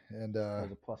 dude, and It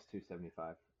was a plus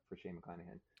 275 for Shane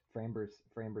McClanahan.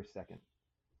 Framber's second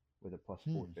with a plus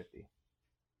hmm, 450.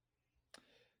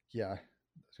 yeah.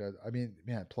 So, I mean,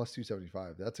 man, plus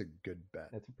 275. That's a good bet.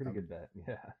 That's a pretty good bet.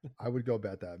 Yeah. I would go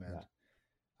bet that, man.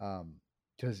 Yeah.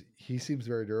 Because he seems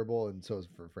very durable, and so is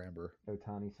for Framber.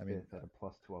 Otani's I mean, fifth at a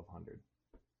plus 1200.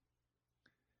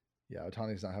 yeah,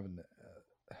 Otani's not having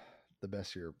the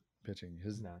best year pitching.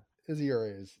 No. His ERA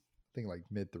is I think like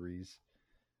mid threes.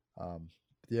 Um,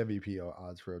 the MVP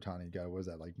odds for Otani guy was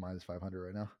that like minus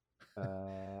 500 right now.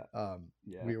 Uh,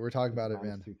 yeah. We're talking It's about it, minus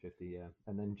man. 250. Yeah.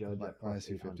 And then Judge at plus Minus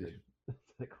 250. 800.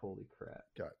 It's like, holy crap.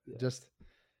 God, Yeah. just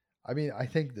I mean, I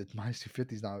think that minus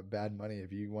 250 is not bad money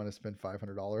if you want to spend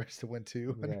 $500 to win Right.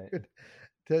 200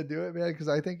 to do it, man. Because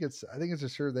I think it's a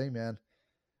sure thing, man.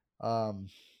 Um,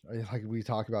 like we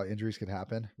talk about, injuries could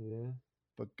happen, Yeah.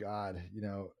 but God,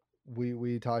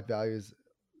 we talked values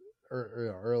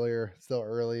earlier, still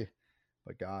early,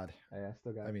 but God, Hey,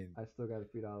 I mean, I still got a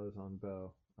few dollars on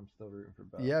Bo. I'm still rooting for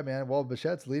Bo. yeah, man. Well,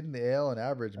 Bichette's leading the AL in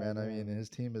average, I man. I mean, know. his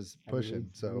team is And pushing. he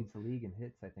So leads the league in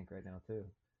hits, I think, right now too.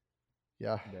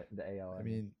 yeah, The AL, I I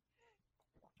mean. mean,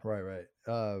 right.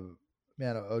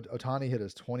 Man, Otani hit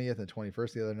his 20th and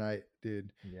 21st the other night,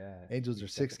 dude. Yeah. Angels are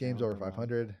He's second 6 games now over for a month.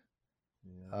 500.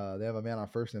 Yeah. They have a man on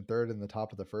first and third in the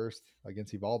top of the first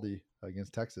against Evaldi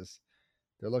against Texas.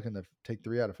 They're looking to take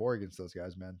 3 out of 4 against those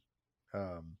guys, man.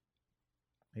 Um,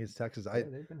 against Texas, Yeah,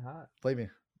 they've been hot. play me.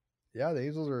 Yeah, the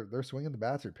Angels they're swinging the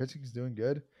bats. Their pitching is doing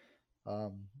good.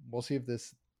 We'll see if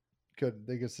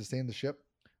they could sustain the ship.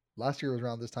 Last year was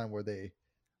around this time where they,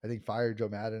 I think, fired Joe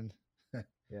Madden.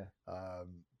 Yeah.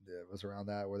 It was around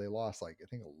that where they lost like I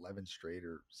think 11 straight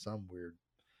or some weird.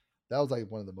 That was like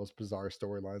one of the most bizarre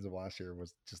storylines of last year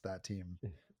was just that team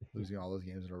losing all those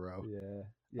games in a row. Yeah.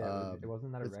 Yeah, it Um,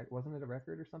 wasn't it's wasn't it a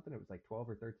record or something? It was like 12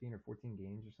 or 13 or 14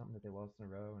 games or something that they lost in a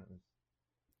row, and it was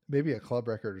maybe a club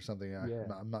record or something. Yeah,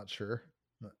 I'm not sure.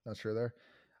 Not sure there.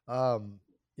 Um,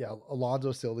 yeah,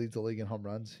 Alonso still leads the league in home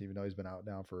runs, even though he's been out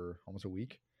now for almost a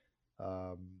week.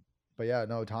 Um, but yeah,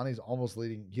 no, Ohtani's almost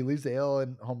leading. He leads the AL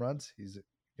in home runs. He's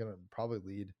gonna probably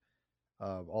lead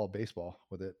all of baseball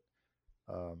with it.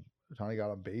 Ohtani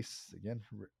got on base again.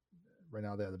 Right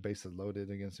now, they have the bases loaded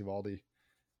against Uvalde.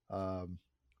 Um,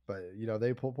 but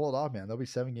they pull it off, man. There'll be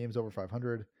 7 games over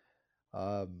 500.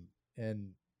 Um,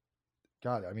 and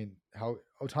God, I mean, how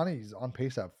Ohtani's on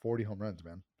pace to have 40 home runs,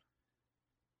 man.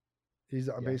 He's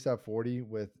on yeah, pace to have 40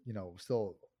 with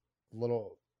still a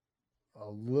little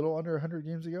under 100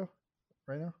 games to go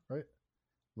right now, right?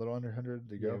 A little under 100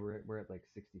 to yeah. go. We're at like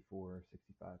 64,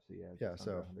 65. So yeah, Yeah, just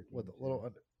under so 100 with games. a Yeah,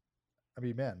 little, I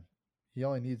mean, man, he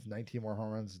only needs 19 more home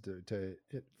runs to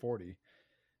hit 40.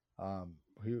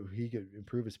 He could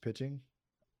improve his pitching.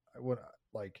 I would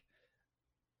like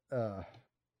uh he's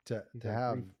to at a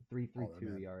have three three all that, two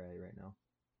man. ERA right now.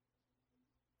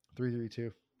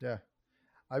 3.32. Yeah,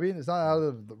 I mean, it's not Yeah, out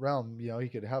of the realm. He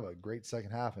could have a great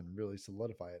second half and really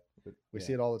solidify it. We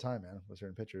see yeah, it all the time, man, with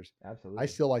certain pitchers. I absolutely.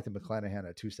 still like the McClanahan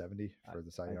at 270 I for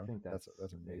the Cy I Young. think That's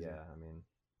amazing. yeah. I mean,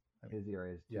 I mean, his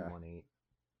ERA is yeah, 2.18.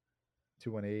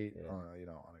 218 Yeah,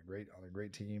 on a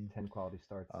great team. 10 quality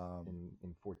starts Um,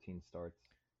 in 14 starts.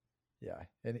 yeah,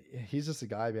 and he's just a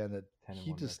guy, man, that 10 and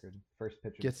he 1 just record. First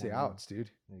pitcher to gets the 10 wins. outs,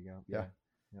 dude. There you go. Yeah, Yeah.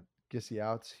 Yep. gets the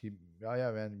outs. Oh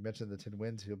yeah, man. You mentioned the 10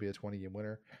 wins. He'll be a 20-game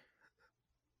winner.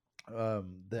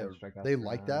 10 They strikeouts per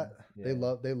like nine. that. Yeah.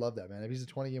 They love that, man. If he's a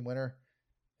 20-game winner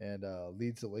and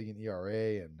leads the league in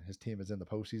ERA and his team is in the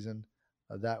postseason,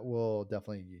 that will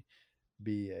definitely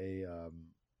be a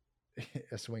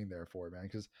swing there for it, man.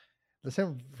 Because the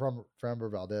same from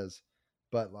Framber Valdez,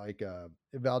 but like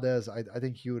Valdez, I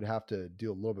think he would have to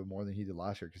do a little bit more than he did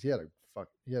last year because he had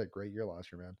a great year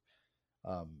last year,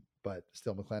 man. But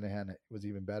still, McClanahan was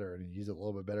even better, and he's a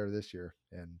little bit better this year.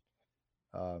 And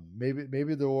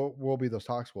maybe there will be those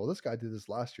talks. Well, this guy did this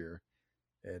last year,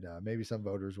 and maybe some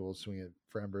voters will swing it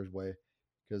Framber's way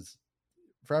because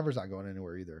Framber's not going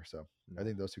anywhere either. So I No.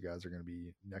 think those two guys are going to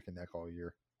be neck and neck all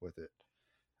year with it.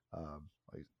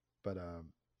 Like, but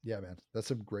yeah, man, that's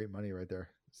some great money right there.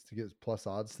 To get plus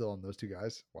odds still on those two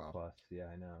guys. Wow. Plus, yeah,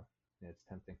 I know. Yeah, it's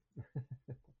tempting.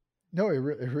 No, it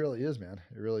really is, man.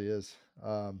 It really is.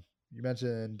 You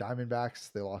mentioned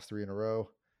Diamondbacks. They lost 3 in a row.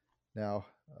 Now,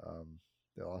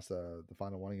 they lost the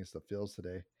final one against the Phils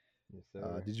today. Yes,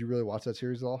 sir. Did you really watch that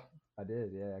series at all? I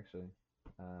did, yeah, actually.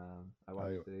 I Uh,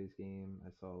 watched today's game. I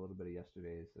saw a little bit of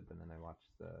yesterday's, and then I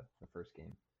watched the first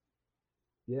game.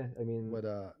 Yeah, I mean, what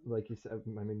like you said,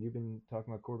 I mean, you've been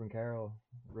talking about Corbin Carroll,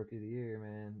 rookie of the year,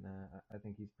 man. I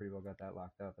think he's pretty well got that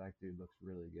locked up. That dude looks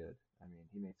really good. I mean,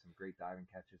 he made some great diving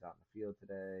catches out in the field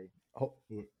today. oh,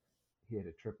 He he had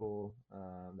a triple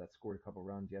that scored a couple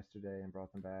runs yesterday and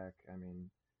brought them back. I mean,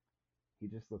 he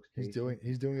just looks patient,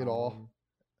 he's doing it all. calm,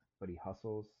 but he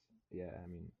hustles. Yeah, I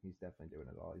mean, he's definitely doing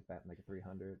it all. He's batting like a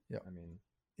 300. Yeah. I mean,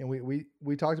 And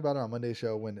we talked about it on Monday's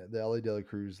show when the LA De La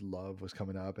Cruz love was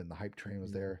coming up and the hype train was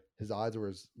yeah, there. His odds were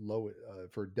as low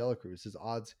for De La Cruz. His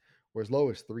odds were as low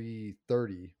as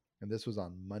 330, and this was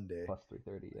on Monday. plus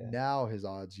 330. Yeah, Now his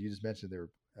odds, you just mentioned they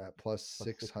were at plus plus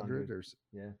 600 600. or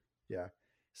Yeah, yeah.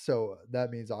 So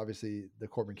that means obviously the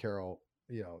Corbin Carroll,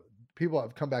 people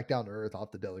have come back down to earth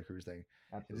off the De La Cruz thing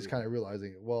and just kind absolutely. of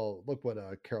realizing, well, look what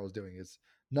Carroll's doing. It's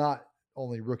not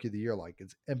only rookie of the year like,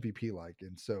 it's MVP like,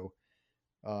 and so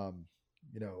um,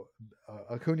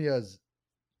 Acuna's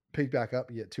picked back up.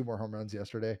 He had 2 more home runs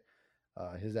yesterday.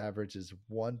 His average is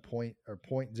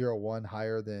 1.01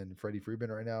 higher than Freddie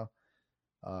Freeman right now.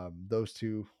 Those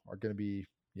two are going to be,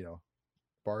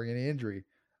 barring any injury,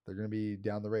 they're going to be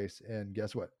down the race. And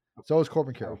guess what? So is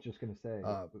Corbin I was Carroll. just gonna say,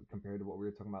 Uh, compared to what we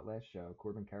were talking about last show,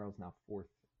 Corbin Carroll's now fourth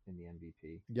in the MVP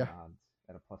in yeah, odds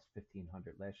at a plus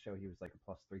 1500. Last show he was like a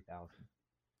plus 3000.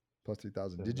 plus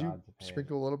 3,000. So his Did you odds have had.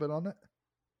 sprinkle a little bit on it?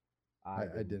 I I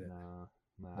didn't. didn't. No,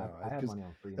 No, I have because money on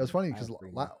it was Freeman. funny I because have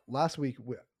Freeman.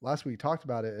 last week talked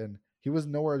about it and he was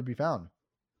nowhere to be found.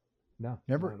 No, not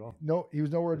Remember? at all. No, he was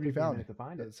nowhere to It be took me a found. minute to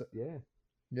find it. So, Yeah.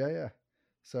 yeah, yeah.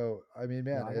 So I mean,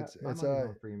 No, man, I got my it's money's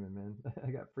on Freeman, man. I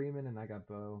got Freeman and I got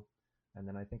Bo, and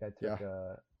then I think yeah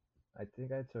I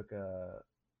took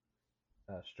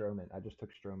Stroman. I just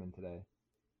took Stroman today.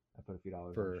 I put a few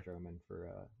dollars on for Stroman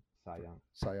for Cy for Young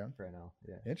Cy Young. for NL.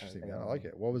 Yeah, Interesting, I man. got I him. like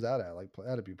it. What was that at? Like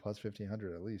that'd be plus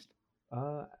 1,500 at least.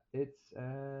 It's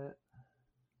no,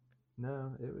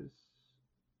 it was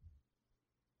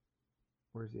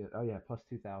where's he at? Oh yeah, plus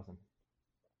 2,000.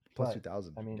 Plus But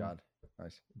 2,000. I mean, God,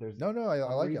 nice. there's No, no, I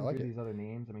I'm like it. I reading like through it. these other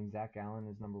names. I mean, Zach Allen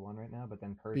is number one right now, but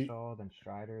then Be, Kershaw, then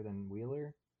Strider, then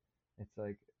Wheeler. It's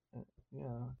like You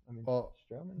know, I mean, Well,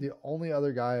 Stroman, the only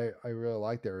other guy I really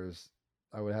like there is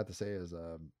I would have to say is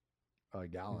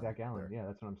Gallon Zach Allen. there. Yeah,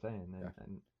 that's what I'm saying. Yeah,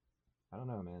 And I don't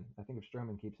know, man. I think if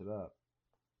Stroman keeps it up,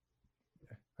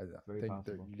 I it's very think that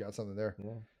possible. you got something there.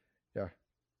 Yeah, Yeah,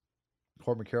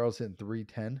 Corbin Carroll's hitting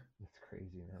 310. it's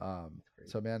crazy, man. It's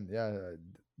crazy. So man, yeah,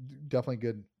 definitely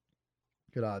good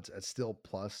odds at still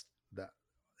plus that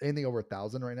anything over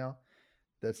 1,000 right now.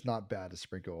 That's not bad to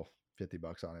sprinkle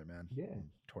 $50 on it, man. Yeah,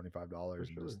 for $25 and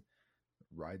sure. just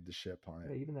ride the ship on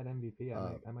Yeah, it. even that MVP,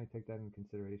 Uh, I might take that in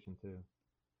consideration too.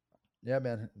 yeah,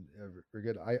 man, we're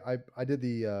good. I did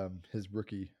the his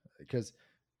rookie because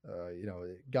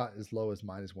it got as low as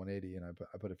minus 180, and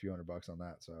I put a few $100 on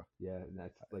that. So Yeah, and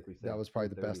that's like we that said, was probably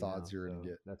the 330 best now, odds you're gonna so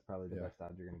get. that's probably the Yeah, best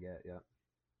odds you're gonna get. Yeah,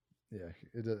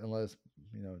 yeah. Unless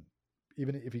you know,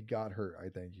 even if he got hurt, I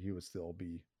think he would still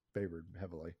be favored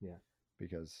heavily yeah.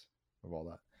 because of all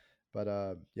that.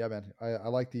 But yeah, man, I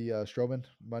like the Strowman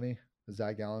money. The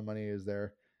Zach Gallen money is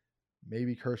there.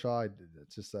 Maybe Kershaw.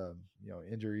 It's just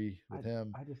injury I with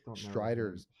him. I just don't know with him.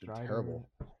 Strider's been Strider, terrible.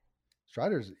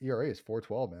 Strider's ERA is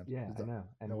 4.12, man. yeah, He's I not, know.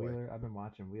 And no way. Wheeler, I've been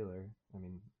watching Wheeler. I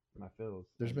mean, my fills,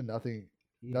 There's and been nothing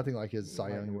he nothing like his he's Cy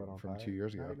lighting the Young world on from fire. 2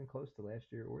 years Not ago. even close to last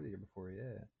year or the year before.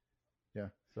 Yeah. Yeah.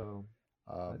 So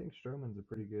I Um, think Stroman's a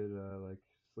pretty good like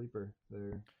sleeper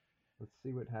there. Let's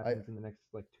see what I happens in the next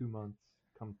like 2 months.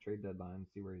 Come trade deadline,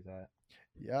 see where he's at.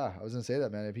 yeah, I was gonna say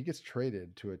that, man. If he gets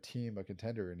traded to a team, a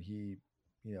contender, and he,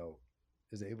 you know,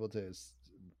 is able to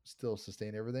still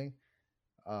sustain everything,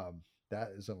 um, that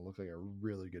is gonna look like a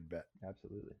really good bet.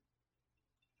 Absolutely.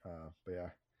 But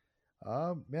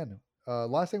yeah, man.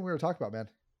 Last thing we were talking about, man.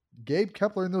 Gabe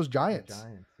Kepler and those The Giants,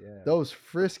 Giants, yeah. those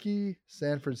frisky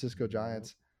San Francisco Yeah.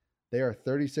 Giants. They are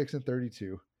 36 and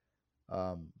 32.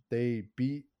 They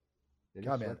beat They just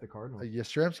God, man. swept the Cardinals.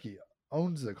 Yastrzemski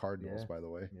owns the Cardinals, Yeah. by the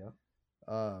way. Yep.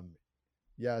 Um,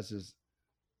 yeah, it's just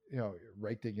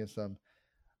raked against them.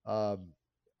 Um,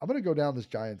 I'm gonna go down this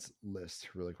Giants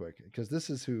list really quick because this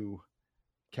is who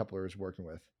Kepler is working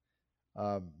with.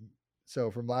 Um,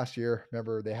 so from last year,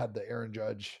 remember they had the Aaron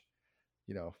Judge,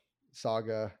 you know,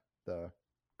 saga, the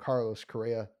Carlos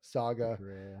Correa The saga.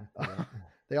 Correa. Yeah.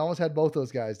 They almost had both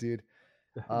those guys, dude.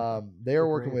 They The are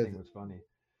working Correa with. thing was funny.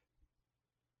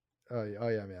 Oh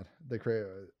yeah, man, the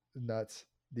Correa nuts.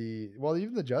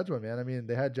 Even the Judge one, man. I mean,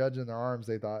 they had Judge in their arms.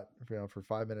 They thought for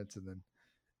 5 minutes, and then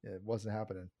it wasn't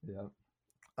happening. Yep.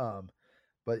 Um,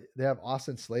 but they have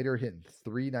Austin Slater hitting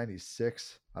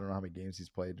 396. I don't know how many games he's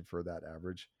played for that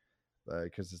average,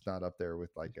 because it's not up there with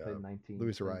He's like played 19,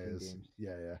 Luis 17 Arias. games.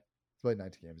 Yeah, yeah. He's played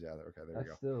 19 games. Yeah, okay, there we That's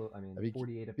go. still, I mean, If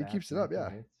 48 at he bats, keeps it up, 19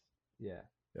 yeah, hits. Yeah,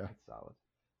 yeah. that's solid.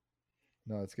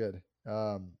 No, that's good.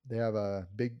 They have a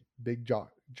big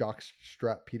jock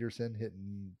strap Peterson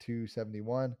hitting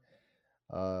 271.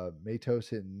 Matos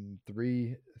hitting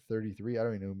 333. I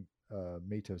don't even know who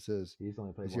Matos is. He's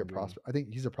only played Is he a one game. prospect? I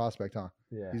think he's a prospect, huh?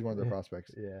 Yeah, He's one of their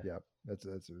prospects. yeah. Yeah, that's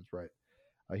right.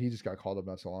 He just got called up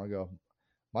not so long ago.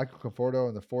 Michael Conforto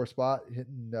in the 4 spot,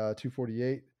 hitting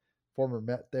 248. Former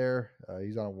Met there.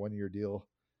 He's on a 1-year deal.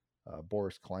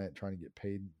 Boris Client trying to get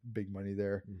paid big money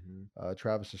there. Mm-hmm.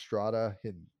 Travis Estrada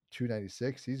hitting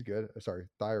 296. He's good. Sorry,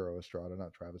 Thyro Estrada,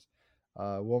 not Travis.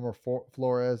 Wilmer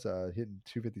Flores hitting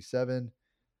 257.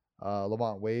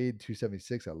 Lamont Wade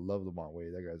 276. I love Lamont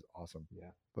Wade. That guy's awesome.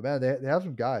 Yeah. But man, they have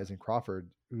some guys in Crawford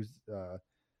who's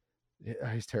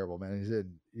he's terrible, man.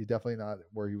 He's definitely not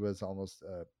where he was almost.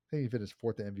 I think he finished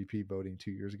fourth in MVP voting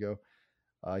 2 years ago.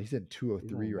 He's in He's only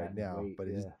 203 right batting his now, weight. but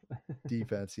his Yeah.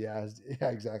 defense, yeah,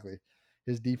 exactly.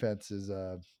 His defense is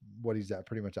what he's at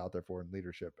pretty much out there for in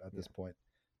leadership at this Yeah. point.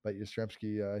 But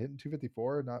Yastrzemski hitting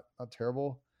 254, not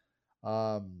terrible.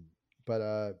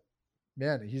 But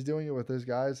man, he's doing it with his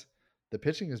guys. The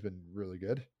pitching has been really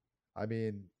good. I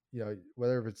mean,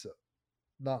 whether if it's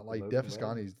not like Logan Webb.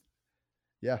 Defiscani's,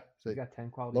 yeah. He's So got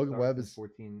 10 quality Logan starts Webb in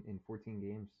is 14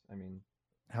 games. I mean,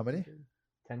 how that's pretty many? good.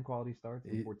 10 quality starts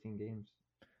in He, 14 games.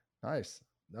 nice,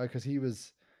 because he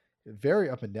was very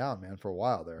up and down, man, for a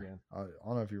while there. Yeah. I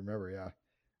don't know if you remember. Yeah,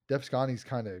 Defiscani's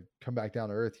kind of come back down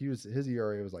to earth. His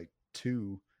ERA was like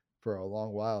 2 for a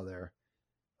long while there.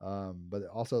 But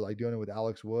also like doing it with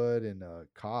Alex Wood and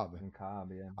Cobb. And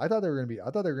Cobb, yeah. I thought they were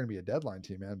gonna be a deadline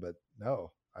team, man, but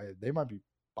no, they might be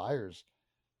buyers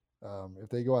if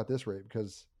they go at this rate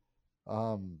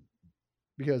um,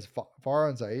 because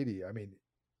Farhan Zaidi, I mean,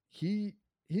 he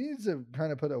needs to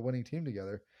kind of put a winning team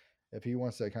together if he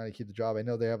wants to kind of keep the job. I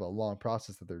know they have a long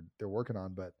process that they're working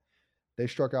on, but they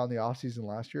struck out in the offseason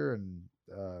last year, and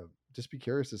just be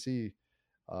curious to see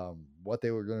what they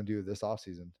were going to do this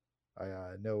offseason.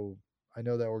 I know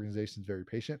that organization is very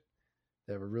patient.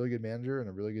 They have a really good manager and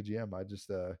a really good GM. I just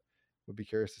would be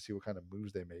curious to see what kind of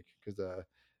moves they make because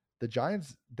the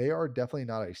Giants, they are definitely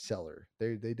not a seller.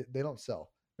 They don't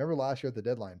sell. Remember last year at the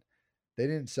deadline, they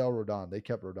didn't sell Rodon. They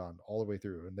kept Rodon all the way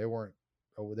through, and they weren't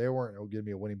giving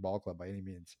me a winning ball club by any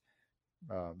means.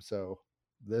 So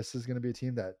this is going to be a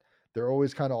team that they're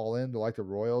always kind of all in. They're like the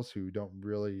Royals, who don't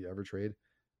really ever trade.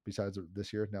 Besides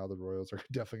this year, now the Royals are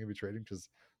definitely going to be trading because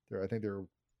I think they're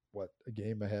what, a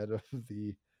game ahead of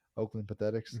the Oakland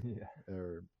Pathetics, Yeah.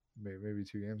 or maybe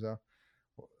 2 games now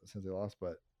since they lost.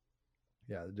 But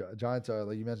yeah, the Giants are,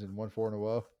 like you mentioned, won 4 in a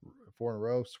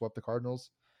row, swept the Cardinals.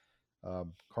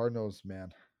 Cardinals,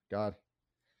 man, God,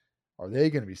 are they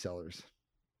going to be sellers?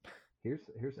 Here's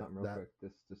something real That quick.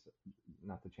 This just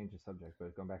not to change the subject,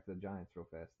 but going back to the Giants real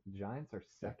fast. The Giants are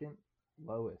yeah, second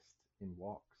lowest in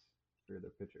walks for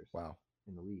their pitchers wow,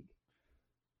 in the league,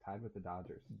 tied with the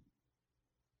Dodgers.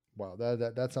 wow,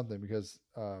 that's something because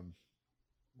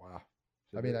wow,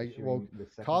 So I mean, they're well, issuing the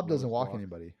second Cobb doesn't lowest walk walks,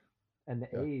 anybody. and the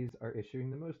Yeah, A's are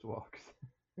issuing the most walks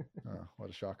oh, what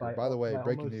a shocker. by By the way, by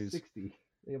breaking almost news. 60.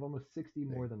 They have almost 60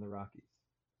 Yeah, more than the Rockies.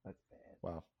 That's bad.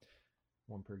 wow.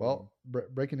 One per game. Well,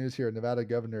 breaking news here: Nevada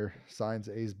governor signs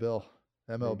A's bill.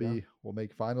 There you go. MLB will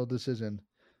make final decision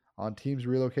on team's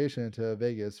relocation to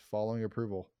Vegas following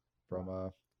approval from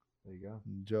Wow. There you go.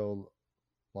 Joe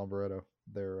Lombardo.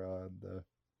 They're the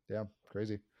yeah,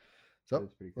 crazy. That So is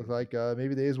pretty looks crazy. like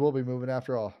maybe the A's will be moving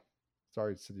after all.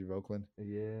 Sorry, City of Oakland.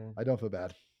 Yeah. I don't feel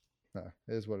bad. It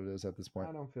is what it is at this point.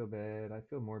 I don't feel bad. I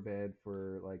feel more bad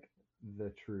for like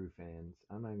the true fans.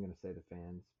 I'm not even gonna say the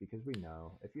fans because we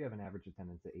know if you have an average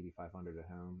attendance at 8,500 at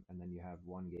home and then you have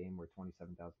one game where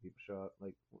 27,000 people show up,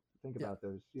 like think Yeah. about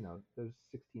those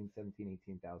 16, 17,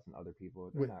 18,000 other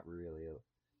people. They're Wait, not really.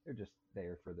 They're just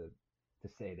there for the to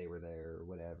say they were there or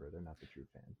whatever. They're not the true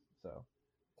fans. So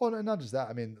well, not just that.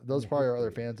 I mean, and those the probably are other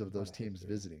history. fans of There's a lot those of teams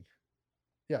history. visiting.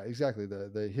 Yeah, exactly.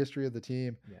 The history of the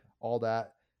team, Yeah. all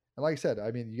that. And like I said,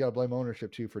 I mean, you got to blame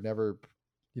ownership too for never,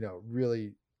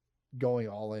 really going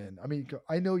all in. I mean,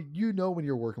 I know when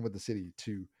you're working with the city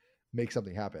to make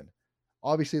something happen.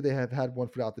 Obviously, they have had one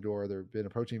foot out the door. They've been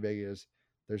approaching Vegas.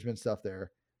 There's been stuff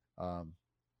there. Um,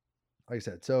 like I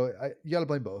said, so you got to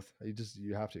blame both.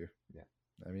 You have to. Yeah.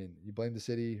 I mean, you blame the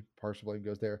city. Partial blame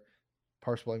goes there.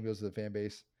 Partial blame goes to the fan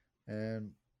base, and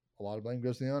a lot of blame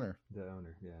goes to the owner. The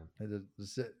owner. Yeah. And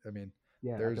I mean,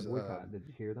 Yeah, at the there's boycott, did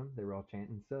you hear them? They were all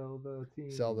chanting, "Sell the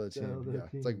sell team, the sell team. the Yeah,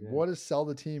 it's like, team." Yeah, what is sell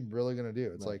the team really going to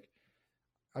do? It's right. like,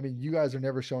 I mean, you guys are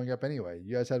never showing up anyway.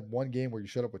 You guys had one game where you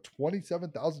showed up with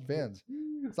 27,000 fans.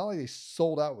 It's not like they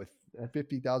sold out with That's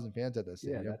 50,000 fans at that yeah,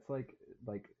 stadium. that's like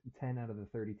 10 out of the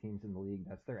 30 teams in the league.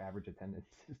 That's their average attendance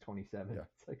is 27. Yeah.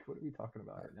 It's like, what are we talking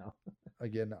about right now?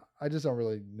 Again, I just don't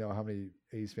really know how many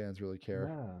A's fans really care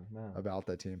No, about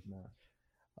that team.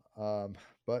 no.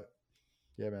 But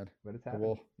yeah, man. But it's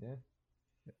Well,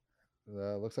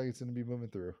 happening. looks like it's going to be moving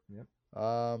through. Yep.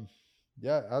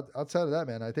 Yeah. Outside of that,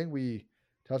 man, I think we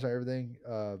touched on everything.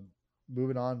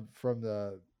 Moving on from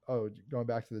going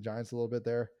back to the Giants a little bit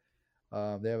there.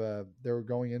 They were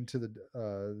going into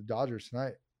the Dodgers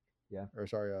tonight. Yeah. Or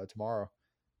sorry, tomorrow.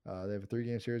 They have a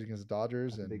 3-game series against the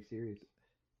Dodgers, That's and a big series.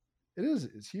 it is.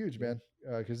 It's huge, Yeah. man.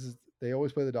 Because they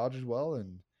always play the Dodgers well,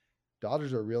 and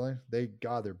Dodgers are reeling. Their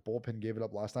bullpen gave it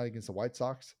up last night against the White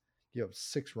Sox. Gave up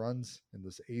 6 runs in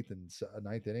this 8th and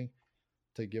 9th inning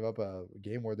to give up a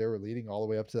game where they were leading all the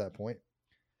way up to that point.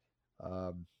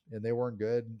 And they weren't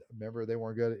good. Remember, they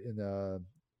weren't good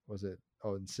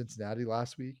in Cincinnati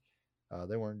last week.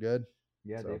 They weren't good.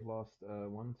 Yeah, So, they've lost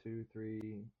 1, 2,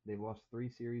 3. They've lost 3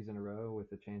 series in a row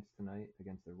with a chance tonight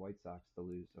against the White Sox to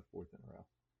lose a 4th in a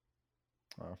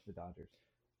row. The Dodgers.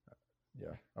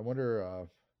 Yeah, I wonder if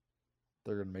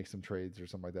they're going to make some trades or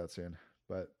something like that soon.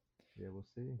 But yeah, we'll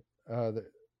see.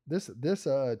 This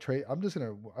trade, I just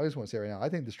want to say right now, I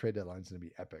think this trade deadline is going to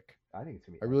be epic. I think it's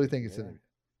gonna be. I really think it's going to.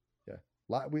 Yeah,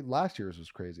 last year's was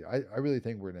crazy. I really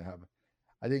think we're going to have.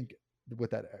 I think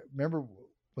with that, remember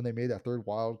when they made that 3rd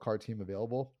wild card team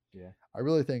available? Yeah. I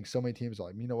really think so many teams are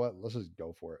like, you know what, let's just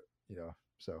go for it.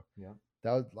 So yeah,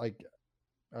 that was like,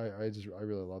 I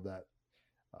really love that.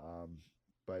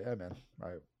 But yeah, man,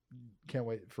 I can't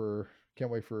wait for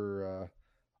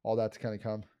all that to kind of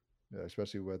come,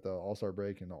 especially with the All-Star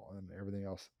break and everything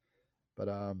else. But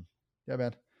yeah,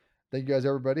 man, thank you guys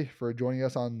everybody for joining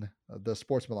us on the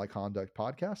Sportsmanlike Conduct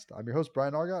podcast. I'm your host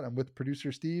Brian Argott. I'm with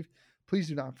producer Steve. Please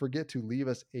do not forget to leave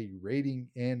us a rating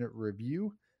and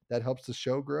review. That helps the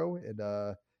show grow. And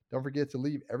don't forget to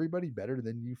leave everybody better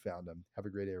than you found them. Have a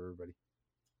great day, everybody.